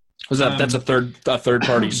 That's a third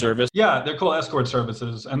party service? Yeah, they're called escort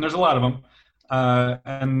services, and there's a lot of them.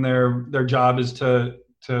 And their job is to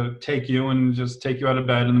take you and just take you out of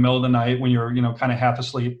bed in the middle of the night when you're kind of half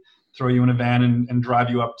asleep, throw you in a van and drive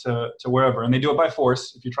you up to wherever. And they do it by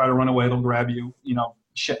force. If you try to run away, they'll grab you.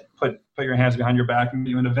 Put your hands behind your back and put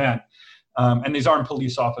you in a van. And these aren't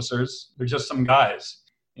police officers. They're just some guys,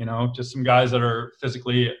 just some guys that are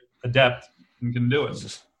physically adept and can do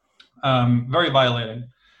it. Very violating.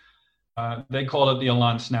 They called it the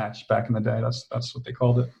Élan snatch back in the day. That's what they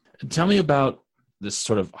called it. Tell me about this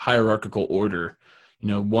sort of hierarchical order.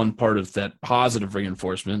 One part of that positive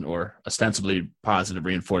reinforcement, or ostensibly positive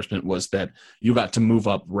reinforcement, was that you got to move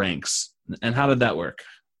up ranks. And how did that work?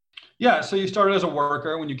 Yeah, so you started as a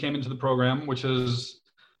worker when you came into the program, which is,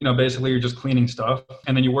 basically you're just cleaning stuff.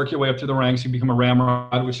 And then you work your way up through the ranks. You become a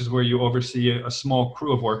ramrod, which is where you oversee a small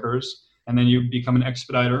crew of workers. And then you become an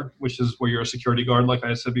expediter, which is where you're a security guard, like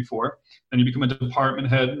I said before. Then you become a department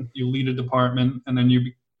head. You lead a department. And then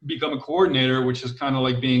you become a coordinator, which is kind of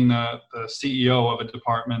like being the CEO of a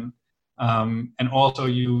department. And also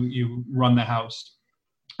you run the house.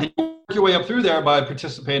 And you work your way up through there by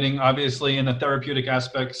participating, obviously, in the therapeutic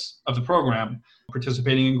aspects of the program,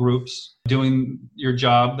 participating in groups, doing your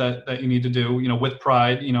job that you need to do, with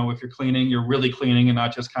pride. If you're cleaning, you're really cleaning and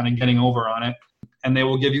not just kind of getting over on it. And they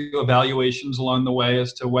will give you evaluations along the way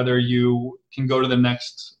as to whether you can go to the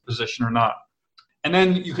next position or not. And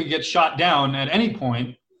then you could get shot down at any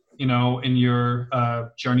point, in your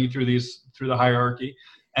journey through the hierarchy.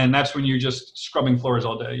 And that's when you're just scrubbing floors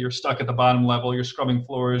all day. You're stuck at the bottom level. You're scrubbing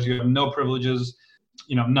floors. You have no privileges,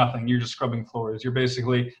 nothing. You're just scrubbing floors. You're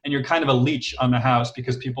basically, and you're kind of a leech on the house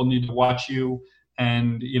because people need to watch you,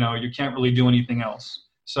 and, you can't really do anything else.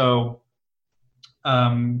 So,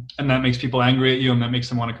 and that makes people angry at you, and that makes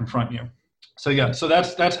them want to confront you. So yeah, so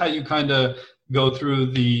that's how you kind of go through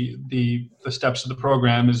the steps of the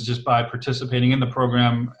program, is just by participating in the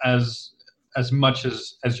program as much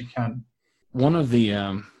as you can. One of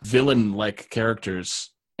the villain-like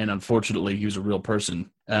characters, and unfortunately he was a real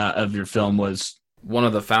person, of your film was one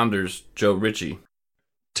of the founders, Joe Ritchie.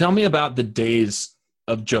 Tell me about the days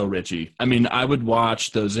of Joe Ritchie. I mean, I would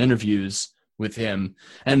watch those interviews with him,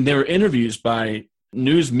 and they were interviews by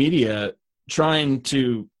news media trying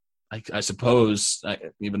to, I suppose,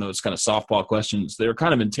 even though it's kind of softball questions, they were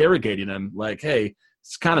kind of interrogating him like, hey,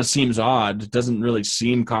 this kind of seems odd. It doesn't really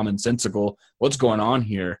seem commonsensical. What's going on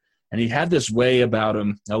here? And he had this way about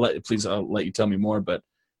him. I'll let you tell me more, but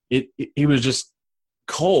he was just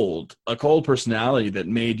cold, a cold personality that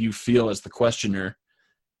made you feel, as the questioner,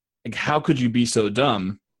 like, how could you be so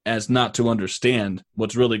dumb as not to understand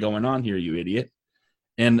what's really going on here, you idiot?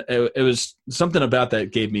 And it was something about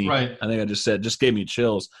that gave me, right, I think I just said, just gave me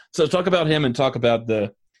chills. So talk about him and talk about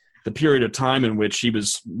the period of time in which he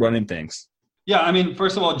was running things. Yeah, I mean,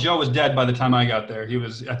 first of all, Joe was dead by the time I got there.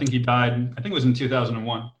 I think he died, I think it was in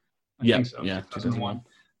 2001. I think so. Yeah, 2001.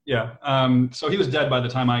 Yeah. So he was dead by the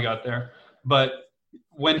time I got there. But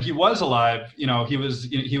when he was alive, he was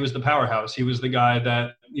the powerhouse. He was the guy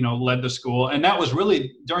that, led the school. And that was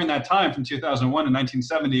really during that time from 2001 to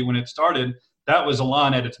 1970 when it started. That was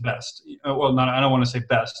Élan at its best. Well, I don't want to say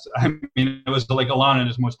best. I mean, it was like Élan at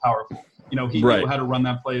his most powerful. He knew how to run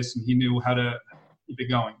that place, and he knew how to keep it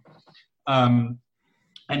going. And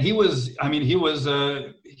he was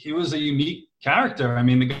a unique character. I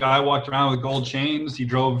mean, the guy walked around with gold chains. He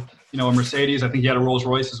drove, a Mercedes. I think he had a Rolls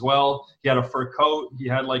Royce as well. He had a fur coat. He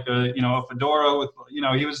had like a fedora with,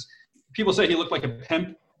 people say he looked like a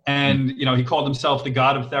pimp. And, he called himself the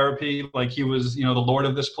god of therapy. Like he was, the Lord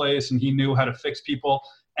of this place, and he knew how to fix people.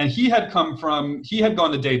 And he had gone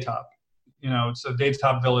to Daytop. It's a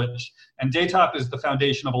Daytop village, and Daytop is the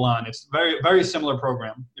foundation of Élan. It's very, very similar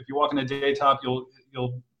program. If you walk into Daytop,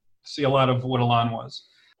 you'll see a lot of what Élan was.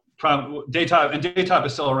 Daytop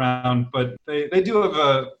is still around, but they do have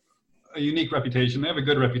a unique reputation. They have a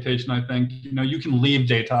good reputation, I think. You can leave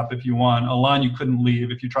Daytop if you want. Élan, you couldn't leave.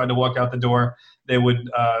 If you tried to walk out the door, they would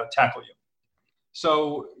tackle you.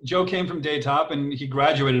 So Joe came from Daytop, and he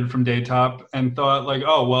graduated from Daytop and thought like,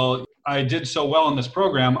 oh, well, I did so well in this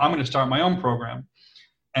program, I'm going to start my own program.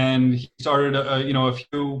 And he started, a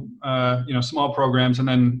few, small programs, and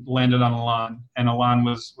then landed on Élan. And Élan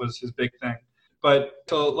was his big thing. But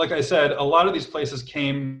so, like I said, a lot of these places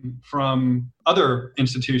came from other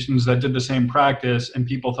institutions that did the same practice, and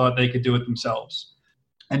people thought they could do it themselves.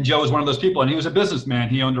 And Joe was one of those people, and he was a businessman.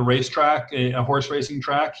 He owned a racetrack, a horse racing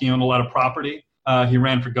track. He owned a lot of property. He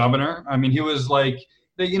ran for governor. I mean, he was like,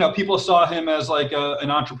 people saw him as like an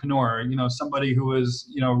entrepreneur, somebody who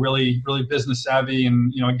was, really, really business savvy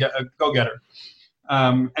and, a go-getter.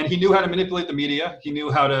 And he knew how to manipulate the media. He knew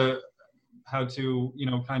how to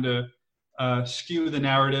kind of skew the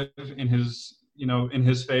narrative in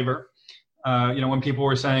his favor. When people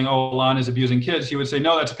were saying, oh, Élan is abusing kids, he would say,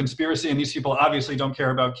 no, that's a conspiracy. And these people obviously don't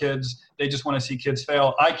care about kids. They just want to see kids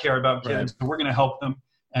fail. I care about kids. Right. We're going to help them,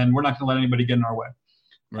 and we're not going to let anybody get in our way.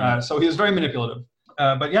 Right. So he was very manipulative.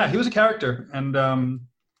 But yeah, he was a character. And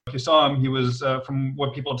If you saw him, he was, from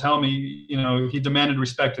what people tell me, he demanded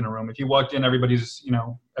respect in a room. If he walked in, everybody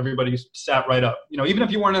sat right up. Even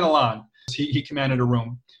if you weren't in Élan, he commanded a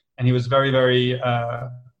room. And he was very, very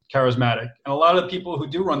charismatic. And a lot of the people who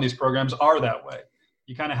do run these programs are that way.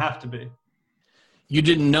 You kind of have to be. You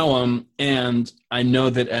didn't know him, and I know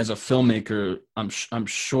that as a filmmaker, I'm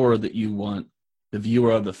sure that you want the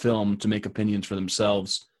viewer of the film to make opinions for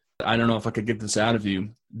themselves. I don't know if I could get this out of you.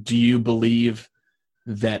 Do you believe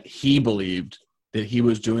that he believed that he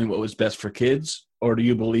was doing what was best for kids, or do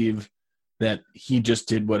you believe that he just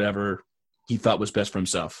did whatever he thought was best for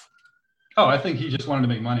himself? Oh, I think he just wanted to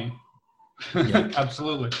make money. Yeah.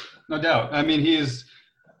 Absolutely. No doubt. I mean, he's,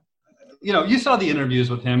 you saw the interviews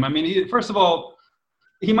with him. I mean, first of all,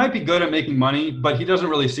 he might be good at making money, but he doesn't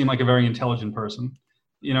really seem like a very intelligent person.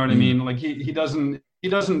 You know what I mean? Like he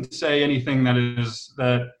doesn't say anything that is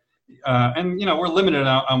that, and we're limited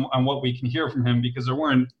on what we can hear from him because there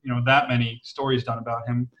weren't, that many stories done about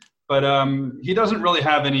him. But he doesn't really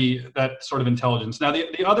have that sort of intelligence. Now,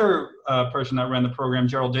 the other person that ran the program,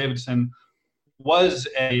 Gerald Davidson, was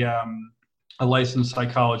a licensed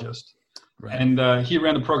psychologist. Right. And he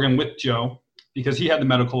ran the program with Joe because he had the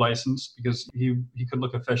medical license because he could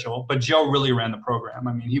look official. But Joe really ran the program.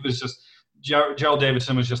 I mean, he was just, Gerald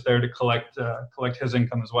Davidson was just there to collect his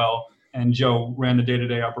income as well. And Joe ran the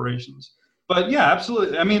day-to-day operations. But yeah,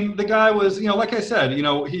 absolutely. I mean, the guy was, like I said,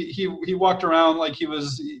 he walked around like he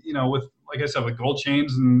was, with, like I said, with gold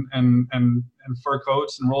chains and fur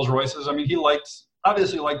coats and Rolls Royces. I mean, he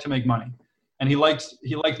obviously liked to make money, and he liked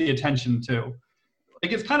the attention too.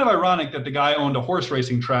 Like, it's kind of ironic that the guy owned a horse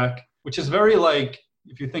racing track, which is very like,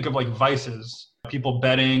 if you think of like vices, people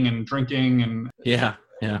betting and drinking and yeah.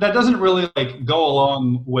 That doesn't really like go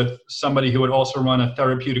along with somebody who would also run a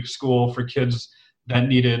therapeutic school for kids that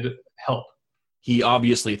needed help. He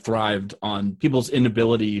obviously thrived on people's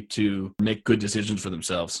inability to make good decisions for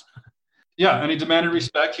themselves. Yeah, and he demanded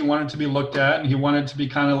respect. He wanted to be looked at, and he wanted to be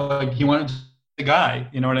kind of like, he wanted to be the guy,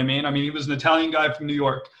 you know what I mean? I mean, he was an Italian guy from New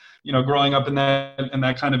York, growing up in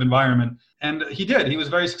that kind of environment. And he did. He was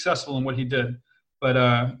very successful in what he did. But,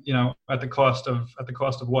 at the cost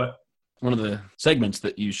of what? One of the segments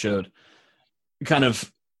that you showed kind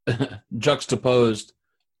of juxtaposed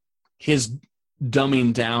his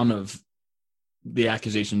dumbing down of the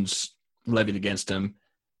accusations levied against him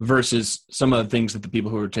versus some of the things that the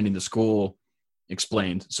people who were attending the school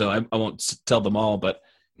explained. So I won't tell them all, but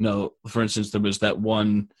for instance, there was that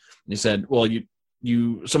one, they said, well,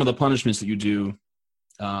 you some of the punishments that you do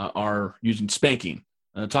are using spanking.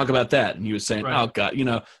 Talk about that. And he was saying, right. Oh God,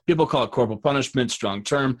 people call it corporal punishment, strong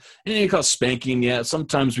term. And you call it spanking. Yeah.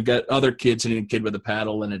 Sometimes we got other kids hitting a kid with a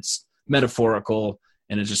paddle and it's metaphorical.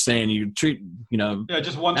 And it's just saying you treat, Yeah,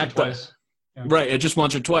 just once or twice. Yeah. Right. Just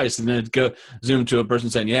once or twice. And then it'd go zoom to a person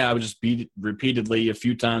saying, yeah, I would just beat it repeatedly a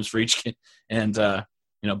few times for each kid. And,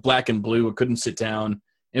 black and blue, I couldn't sit down.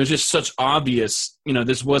 It was just such obvious,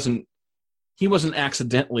 he wasn't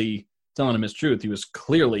accidentally telling him his truth. He was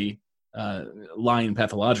clearly lying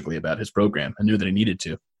pathologically about his program and knew that he needed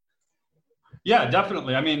to. Yeah,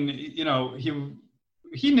 definitely. I mean,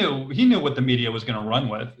 he knew what the media was going to run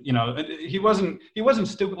with. He wasn't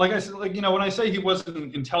stupid. Like I said, when I say he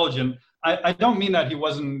wasn't intelligent, I don't mean that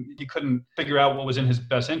he couldn't figure out what was in his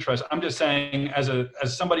best interest. I'm just saying as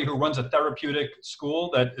somebody who runs a therapeutic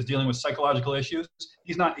school that is dealing with psychological issues,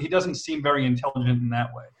 he doesn't seem very intelligent in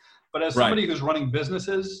that way. But as somebody who's running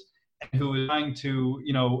businesses and who is trying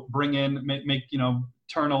to, bring in, make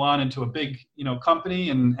turn Élan into a big,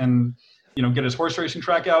 company and get his horse racing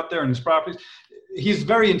track out there and his properties. He's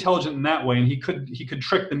very intelligent in that way, and he could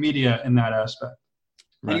trick the media in that aspect.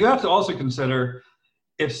 Right. And you have to also consider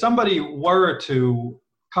if somebody were to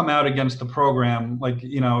come out against the program, like,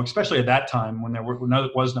 especially at that time when there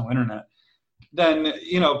was no internet, then,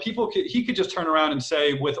 he could just turn around and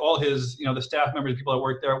say with all his, the staff members, people that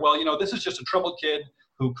work there, well, this is just a troubled kid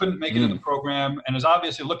who couldn't make it in the program and is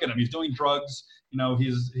obviously, look at him, he's doing drugs,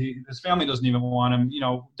 his family doesn't even want him,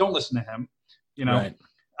 don't listen to him, Right.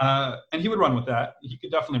 And he would run with that. He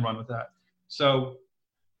could definitely run with that. So,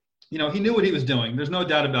 he knew what he was doing. There's no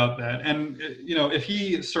doubt about that. And, if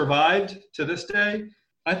he survived to this day,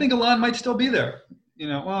 I think Élan might still be there. He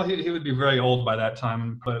would be very old by that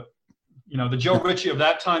time, but the Joe Ritchie of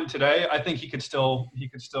that time today, I think he could still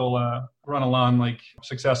run Élan like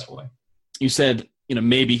successfully. You said,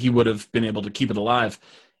 maybe he would have been able to keep it alive.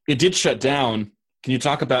 It did shut down. Can you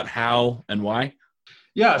talk about how and why?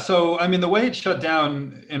 Yeah. So, I mean, the way it shut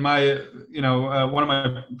down in my, one of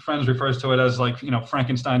my friends refers to it as like,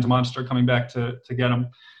 Frankenstein's monster coming back to get him.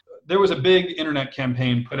 There was a big internet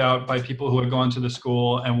campaign put out by people who had gone to the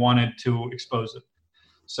school and wanted to expose it.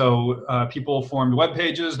 So people formed web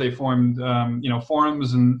pages, they formed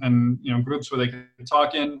forums and groups where they could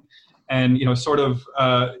talk in, and sort of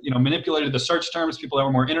manipulated the search terms. People that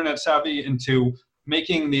were more internet savvy into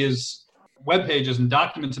making these web pages and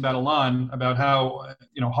documents about Élan, about how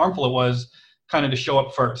harmful it was, kind of to show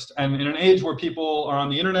up first. And in an age where people are on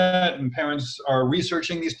the internet and parents are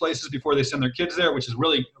researching these places before they send their kids there, which is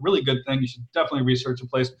really a really good thing. You should definitely research a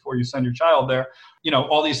place before you send your child there.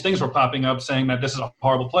 All these things were popping up saying that this is a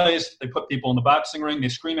horrible place. They put people in the boxing ring, they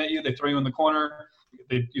scream at you, they throw you in the corner,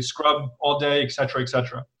 you scrub all day, et cetera, et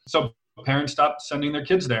cetera. So parents stopped sending their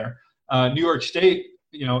kids there. New York State,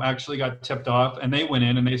 actually got tipped off, and they went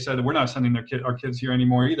in and they said, we're not sending our kids here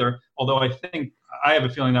anymore either. Although I have a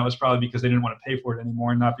feeling that was probably because they didn't want to pay for it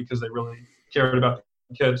anymore, and not because they really cared about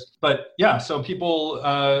the kids. But yeah, so people,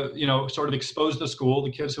 sort of exposed the school,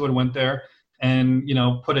 the kids who had went there, and,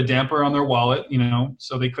 put a damper on their wallet,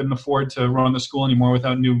 so they couldn't afford to run the school anymore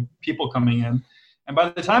without new people coming in. And by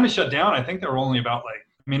the time it shut down, I think there were only about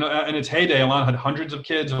in its heyday, Élan had hundreds of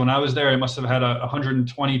kids. When I was there, it must have had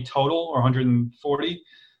 120 total or 140.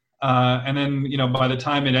 And then, by the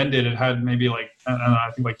time it ended, it had maybe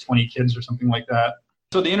I think 20 kids or something like that.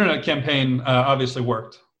 So the internet campaign obviously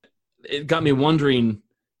worked. It got me wondering,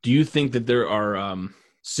 do you think that there are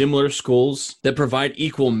similar schools that provide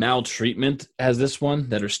equal maltreatment as this one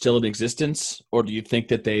that are still in existence? Or do you think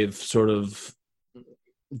that they've sort of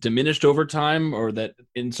diminished over time, or that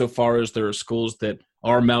insofar as there are schools that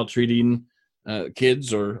are maltreating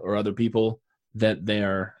kids or other people, that they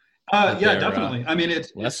are... definitely. I mean,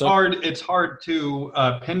 it's hard. It's hard to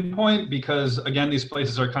pinpoint because, again, these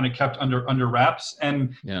places are kind of kept under wraps,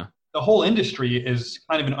 and the whole industry is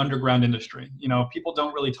kind of an underground industry. People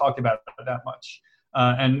don't really talk about it that much.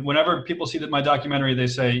 And whenever people see my documentary, they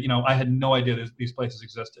say, I had no idea that these places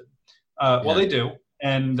existed. Well, they do,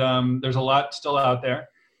 and there's a lot still out there.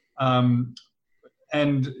 And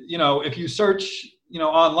if you search,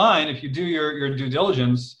 online, if you do your due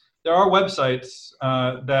diligence, there are websites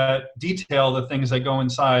that detail the things that go on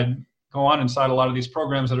inside a lot of these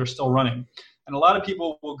programs that are still running. And a lot of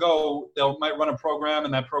people might run a program,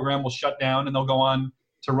 and that program will shut down, and they'll go on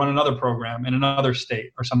to run another program in another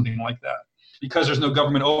state or something like that. Because there's no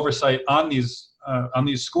government oversight on these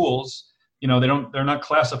schools, they're not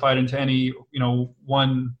classified into any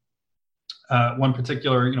one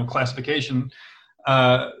particular classification.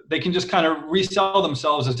 They can just kind of resell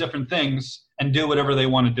themselves as different things and do whatever they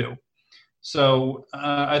want to do. So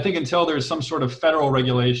I think until there's some sort of federal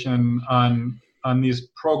regulation on these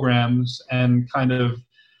programs and kind of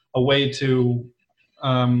a way to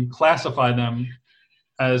classify them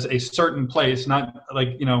as a certain place, not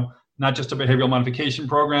just a behavioral modification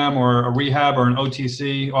program or a rehab or an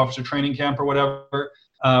OTC, officer training camp or whatever,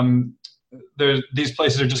 these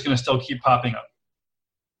places are just going to still keep popping up.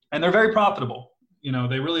 And they're very profitable.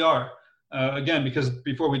 They really are. Again, because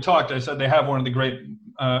before we talked, I said they have one of the great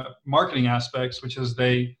marketing aspects, which is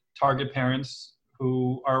they target parents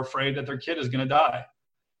who are afraid that their kid is going to die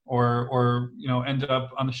or end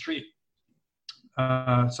up on the street.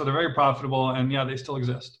 So they're very profitable, and they still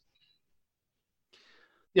exist.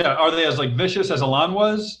 Yeah, are they as vicious as Élan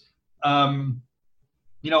was? I'm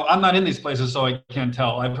not in these places, so I can't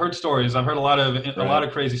tell. I've heard stories. I've heard a lot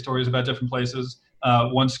of crazy stories about different places.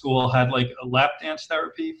 One school had a lap dance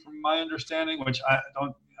therapy, from my understanding, which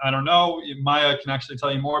I don't know. Maya can actually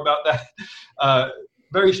tell you more about that.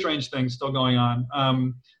 Very strange things still going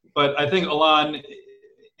on. But I think Élan,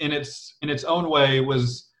 in its own way,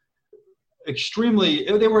 was extremely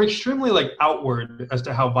outward as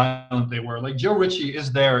to how violent they were. Joe Ritchie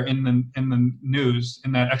is there in the news,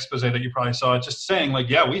 in that expose that you probably saw, just saying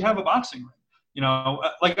we have a boxing ring.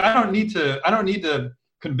 I don't need to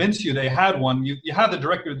convince you they had one. You have the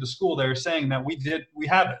director of the school there saying that we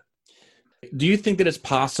have it. Do you think that it's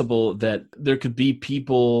possible that there could be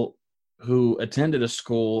people who attended a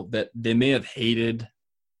school that they may have hated,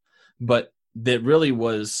 but that really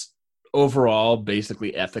was overall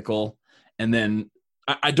basically ethical? And then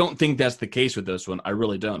I don't think that's the case with this one. I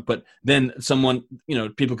really don't. But then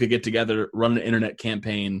people could get together, run an internet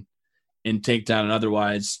campaign, and take down an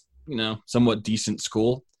otherwise, somewhat decent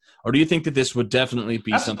school. Or do you think that this would definitely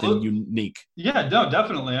be something unique? Yeah, no,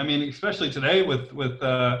 definitely. I mean, especially today with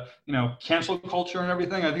cancel culture and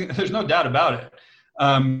everything, I think there's no doubt about it.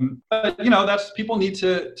 But that's, people need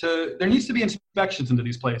there needs to be inspections into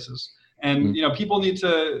these places. And, people need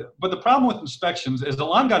to, but the problem with inspections is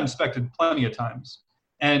Élan got inspected plenty of times.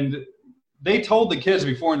 And they told the kids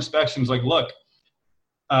before inspections, look,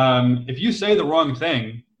 if you say the wrong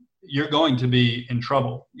thing, you're going to be in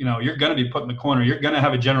trouble. You're going to be put in the corner. You're going to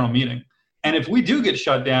have a general meeting. And if we do get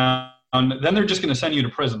shut down, then they're just going to send you to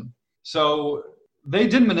prison. So they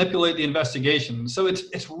did manipulate the investigation. So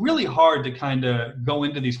it's really hard to kind of go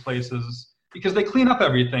into these places because they clean up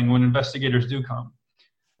everything when investigators do come.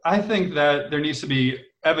 I think that there needs to be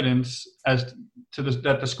evidence as to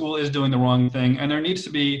that the school is doing the wrong thing, and there needs to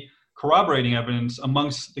be corroborating evidence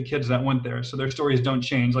amongst the kids that went there so their stories don't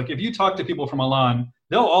change. Like if you talk to people from Élan,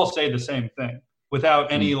 they'll all say the same thing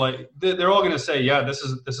without any they're all going to say, yeah, this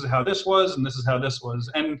is how this was and this is how this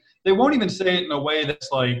was. And they won't even say it in a way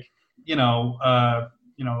that's like,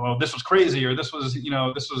 oh, this was crazy or this was,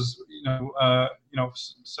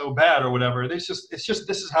 so bad or whatever. It's just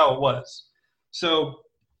this is how it was. So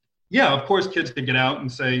yeah, of course kids could get out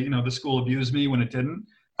and say, the school abused me when it didn't.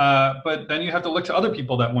 But then you have to look to other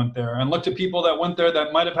people that went there and look to people that went there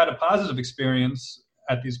that might have had a positive experience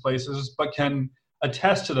at these places, but can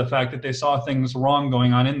attest to the fact that they saw things wrong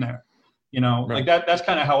going on in there. Right. Like that's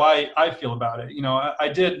kind of how I feel about it. I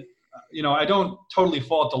don't totally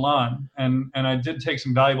fault Élan, and I did take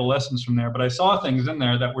some valuable lessons from there, but I saw things in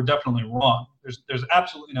there that were definitely wrong. There's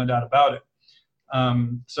absolutely no doubt about it.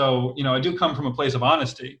 So I do come from a place of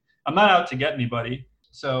honesty. I'm not out to get anybody.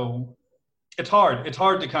 So it's hard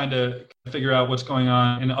to kind of figure out what's going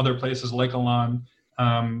on in other places like Élan,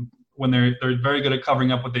 when they're very good at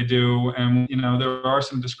covering up what they do. And, there are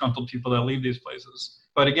some disgruntled people that leave these places.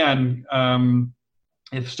 But again,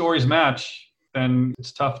 if stories match, then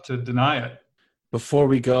it's tough to deny it. Before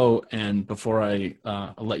we go, and before I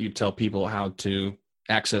let you tell people how to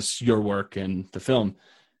access your work and the film,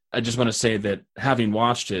 I just want to say that having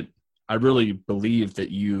watched it, I really believe that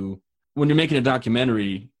when you're making a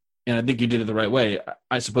documentary, and I think you did it the right way,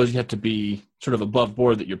 I suppose you have to be sort of above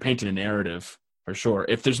board that you're painting a narrative, for sure.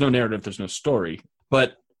 If there's no narrative, there's no story.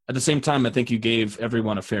 But at the same time, I think you gave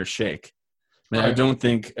everyone a fair shake. Right. I don't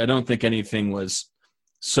think anything was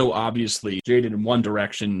so obviously jaded in one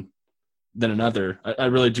direction than another. I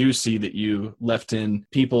really do see that you left in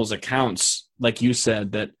people's accounts, like you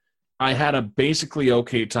said, that I had a basically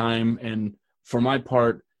okay time, and for my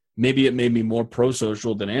part, maybe it made me more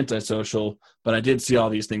pro-social than antisocial, but I did see all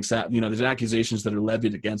these things there's accusations that are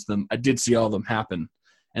levied against them. I did see all of them happen.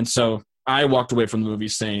 And so I walked away from the movie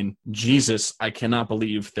saying, Jesus, I cannot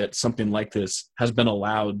believe that something like this has been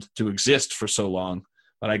allowed to exist for so long.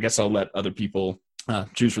 But I guess I'll let other people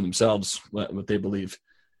choose for themselves what they believe.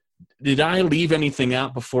 Did I leave anything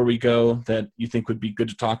out before we go that you think would be good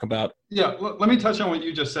to talk about? Yeah, let me touch on what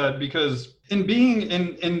you just said, because in being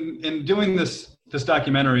in doing this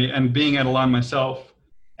documentary and being at Élan myself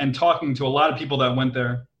and talking to a lot of people that went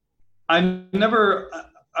there, I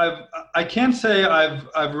can't say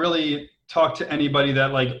I've really talked to anybody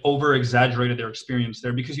that like over exaggerated their experience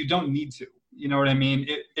there, because you don't need to. You know what I mean?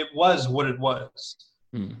 It was what it was.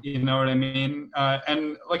 You know what I mean?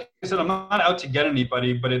 And like I said, I'm not out to get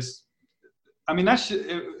anybody, but if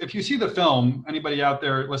you see the film, anybody out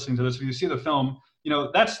there listening to this, if you see the film,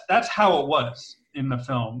 that's how it was in the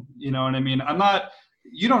film. You know what I mean?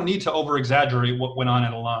 You don't need to over exaggerate what went on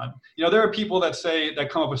at Élan. There are people that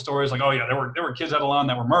come up with stories like, oh yeah, there were kids at Élan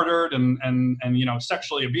that were murdered and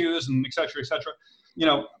sexually abused and et cetera, et cetera.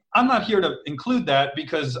 I'm not here to include that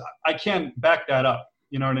because I can't back that up.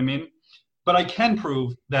 You know what I mean? But I can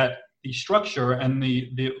prove that the structure and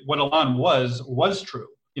the what Élan was true.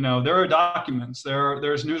 There are documents,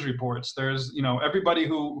 there's news reports, there's, everybody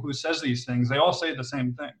who says these things, they all say the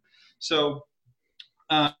same thing. So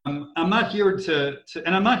I'm not here to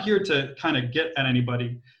kind of get at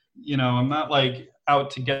anybody. I'm not like out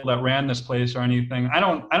to get that ran this place or anything.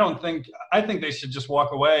 I think they should just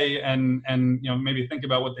walk away and maybe think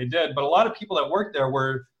about what they did. But a lot of people that worked there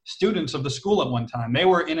were students of the school at one time. They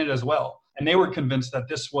were in it as well. And they were convinced that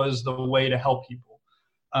this was the way to help people.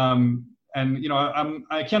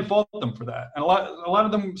 I can't fault them for that. And a lot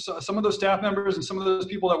of them, some of those staff members and some of those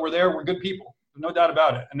people that were there were good people, no doubt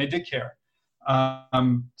about it. And they did care.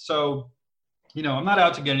 So I'm not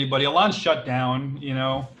out to get anybody. Élan's shut down,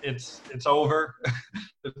 it's over.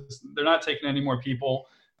 They're not taking any more people.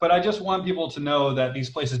 But I just want people to know that these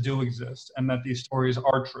places do exist and that these stories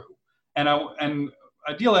are true. And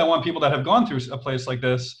ideally, I want people that have gone through a place like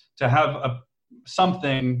this to have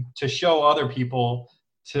something to show other people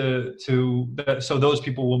so those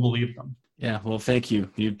people will believe them. Yeah, well, thank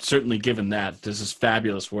you. You've certainly given that. This is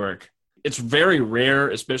fabulous work. It's very rare,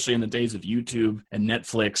 especially in the days of YouTube and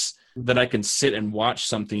Netflix, that I can sit and watch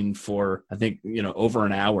something for, I think, over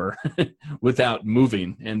an hour without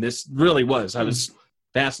moving. And this really was. I was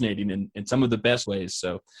fascinating in some of the best ways.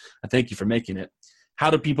 So I thank you for making it. How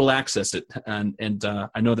do people access it? And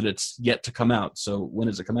I know that it's yet to come out. So when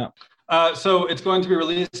does it come out? So it's going to be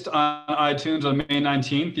released on iTunes on May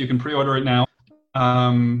 19th. You can pre-order it now.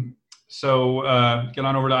 So get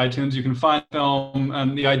on over to iTunes. You can find the film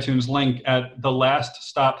and the iTunes link at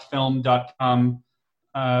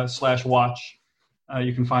thelaststopfilm.com/watch.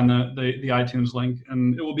 You can find the iTunes link,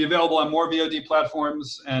 and it will be available on more VOD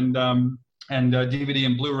platforms and DVD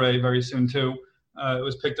and Blu-ray very soon too. It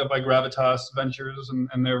was picked up by Gravitas Ventures,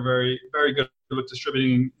 and they're very, very good with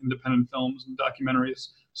distributing independent films and documentaries.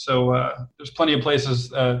 So there's plenty of places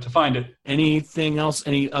to find it. Anything else?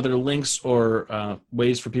 Any other links or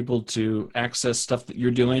ways for people to access stuff that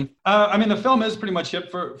you're doing? I mean, the film is pretty much it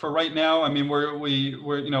for right now. I mean,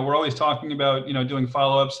 we're always talking about doing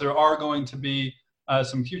follow-ups. There are going to be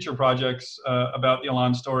some future projects about the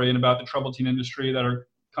Élan story and about the troubled teen industry that are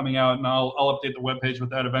coming out, and I'll update the webpage with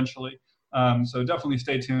that eventually. So definitely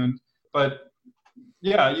stay tuned. But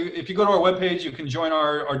yeah, if you go to our webpage, you can join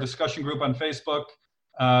our discussion group on Facebook,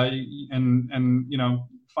 and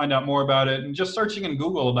find out more about it. And just searching in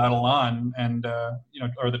Google about Élan and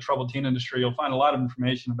or the troubled teen industry, you'll find a lot of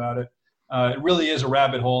information about it. It really is a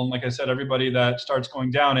rabbit hole, and like I said, everybody that starts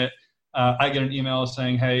going down it, I get an email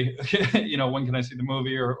saying, hey, when can I see the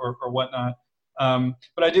movie or whatnot.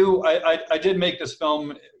 But I did make this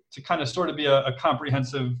film to kind of sort of be a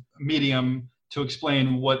comprehensive medium to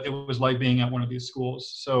explain what it was like being at one of these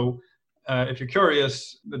schools. So if you're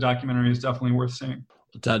curious, the documentary is definitely worth seeing.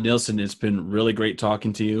 Todd Nilssen, it's been really great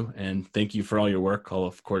talking to you, and thank you for all your work. I'll,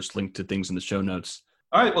 of course, link to things in the show notes.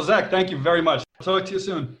 All right. Well, Zach, thank you very much. I'll talk to you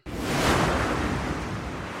soon.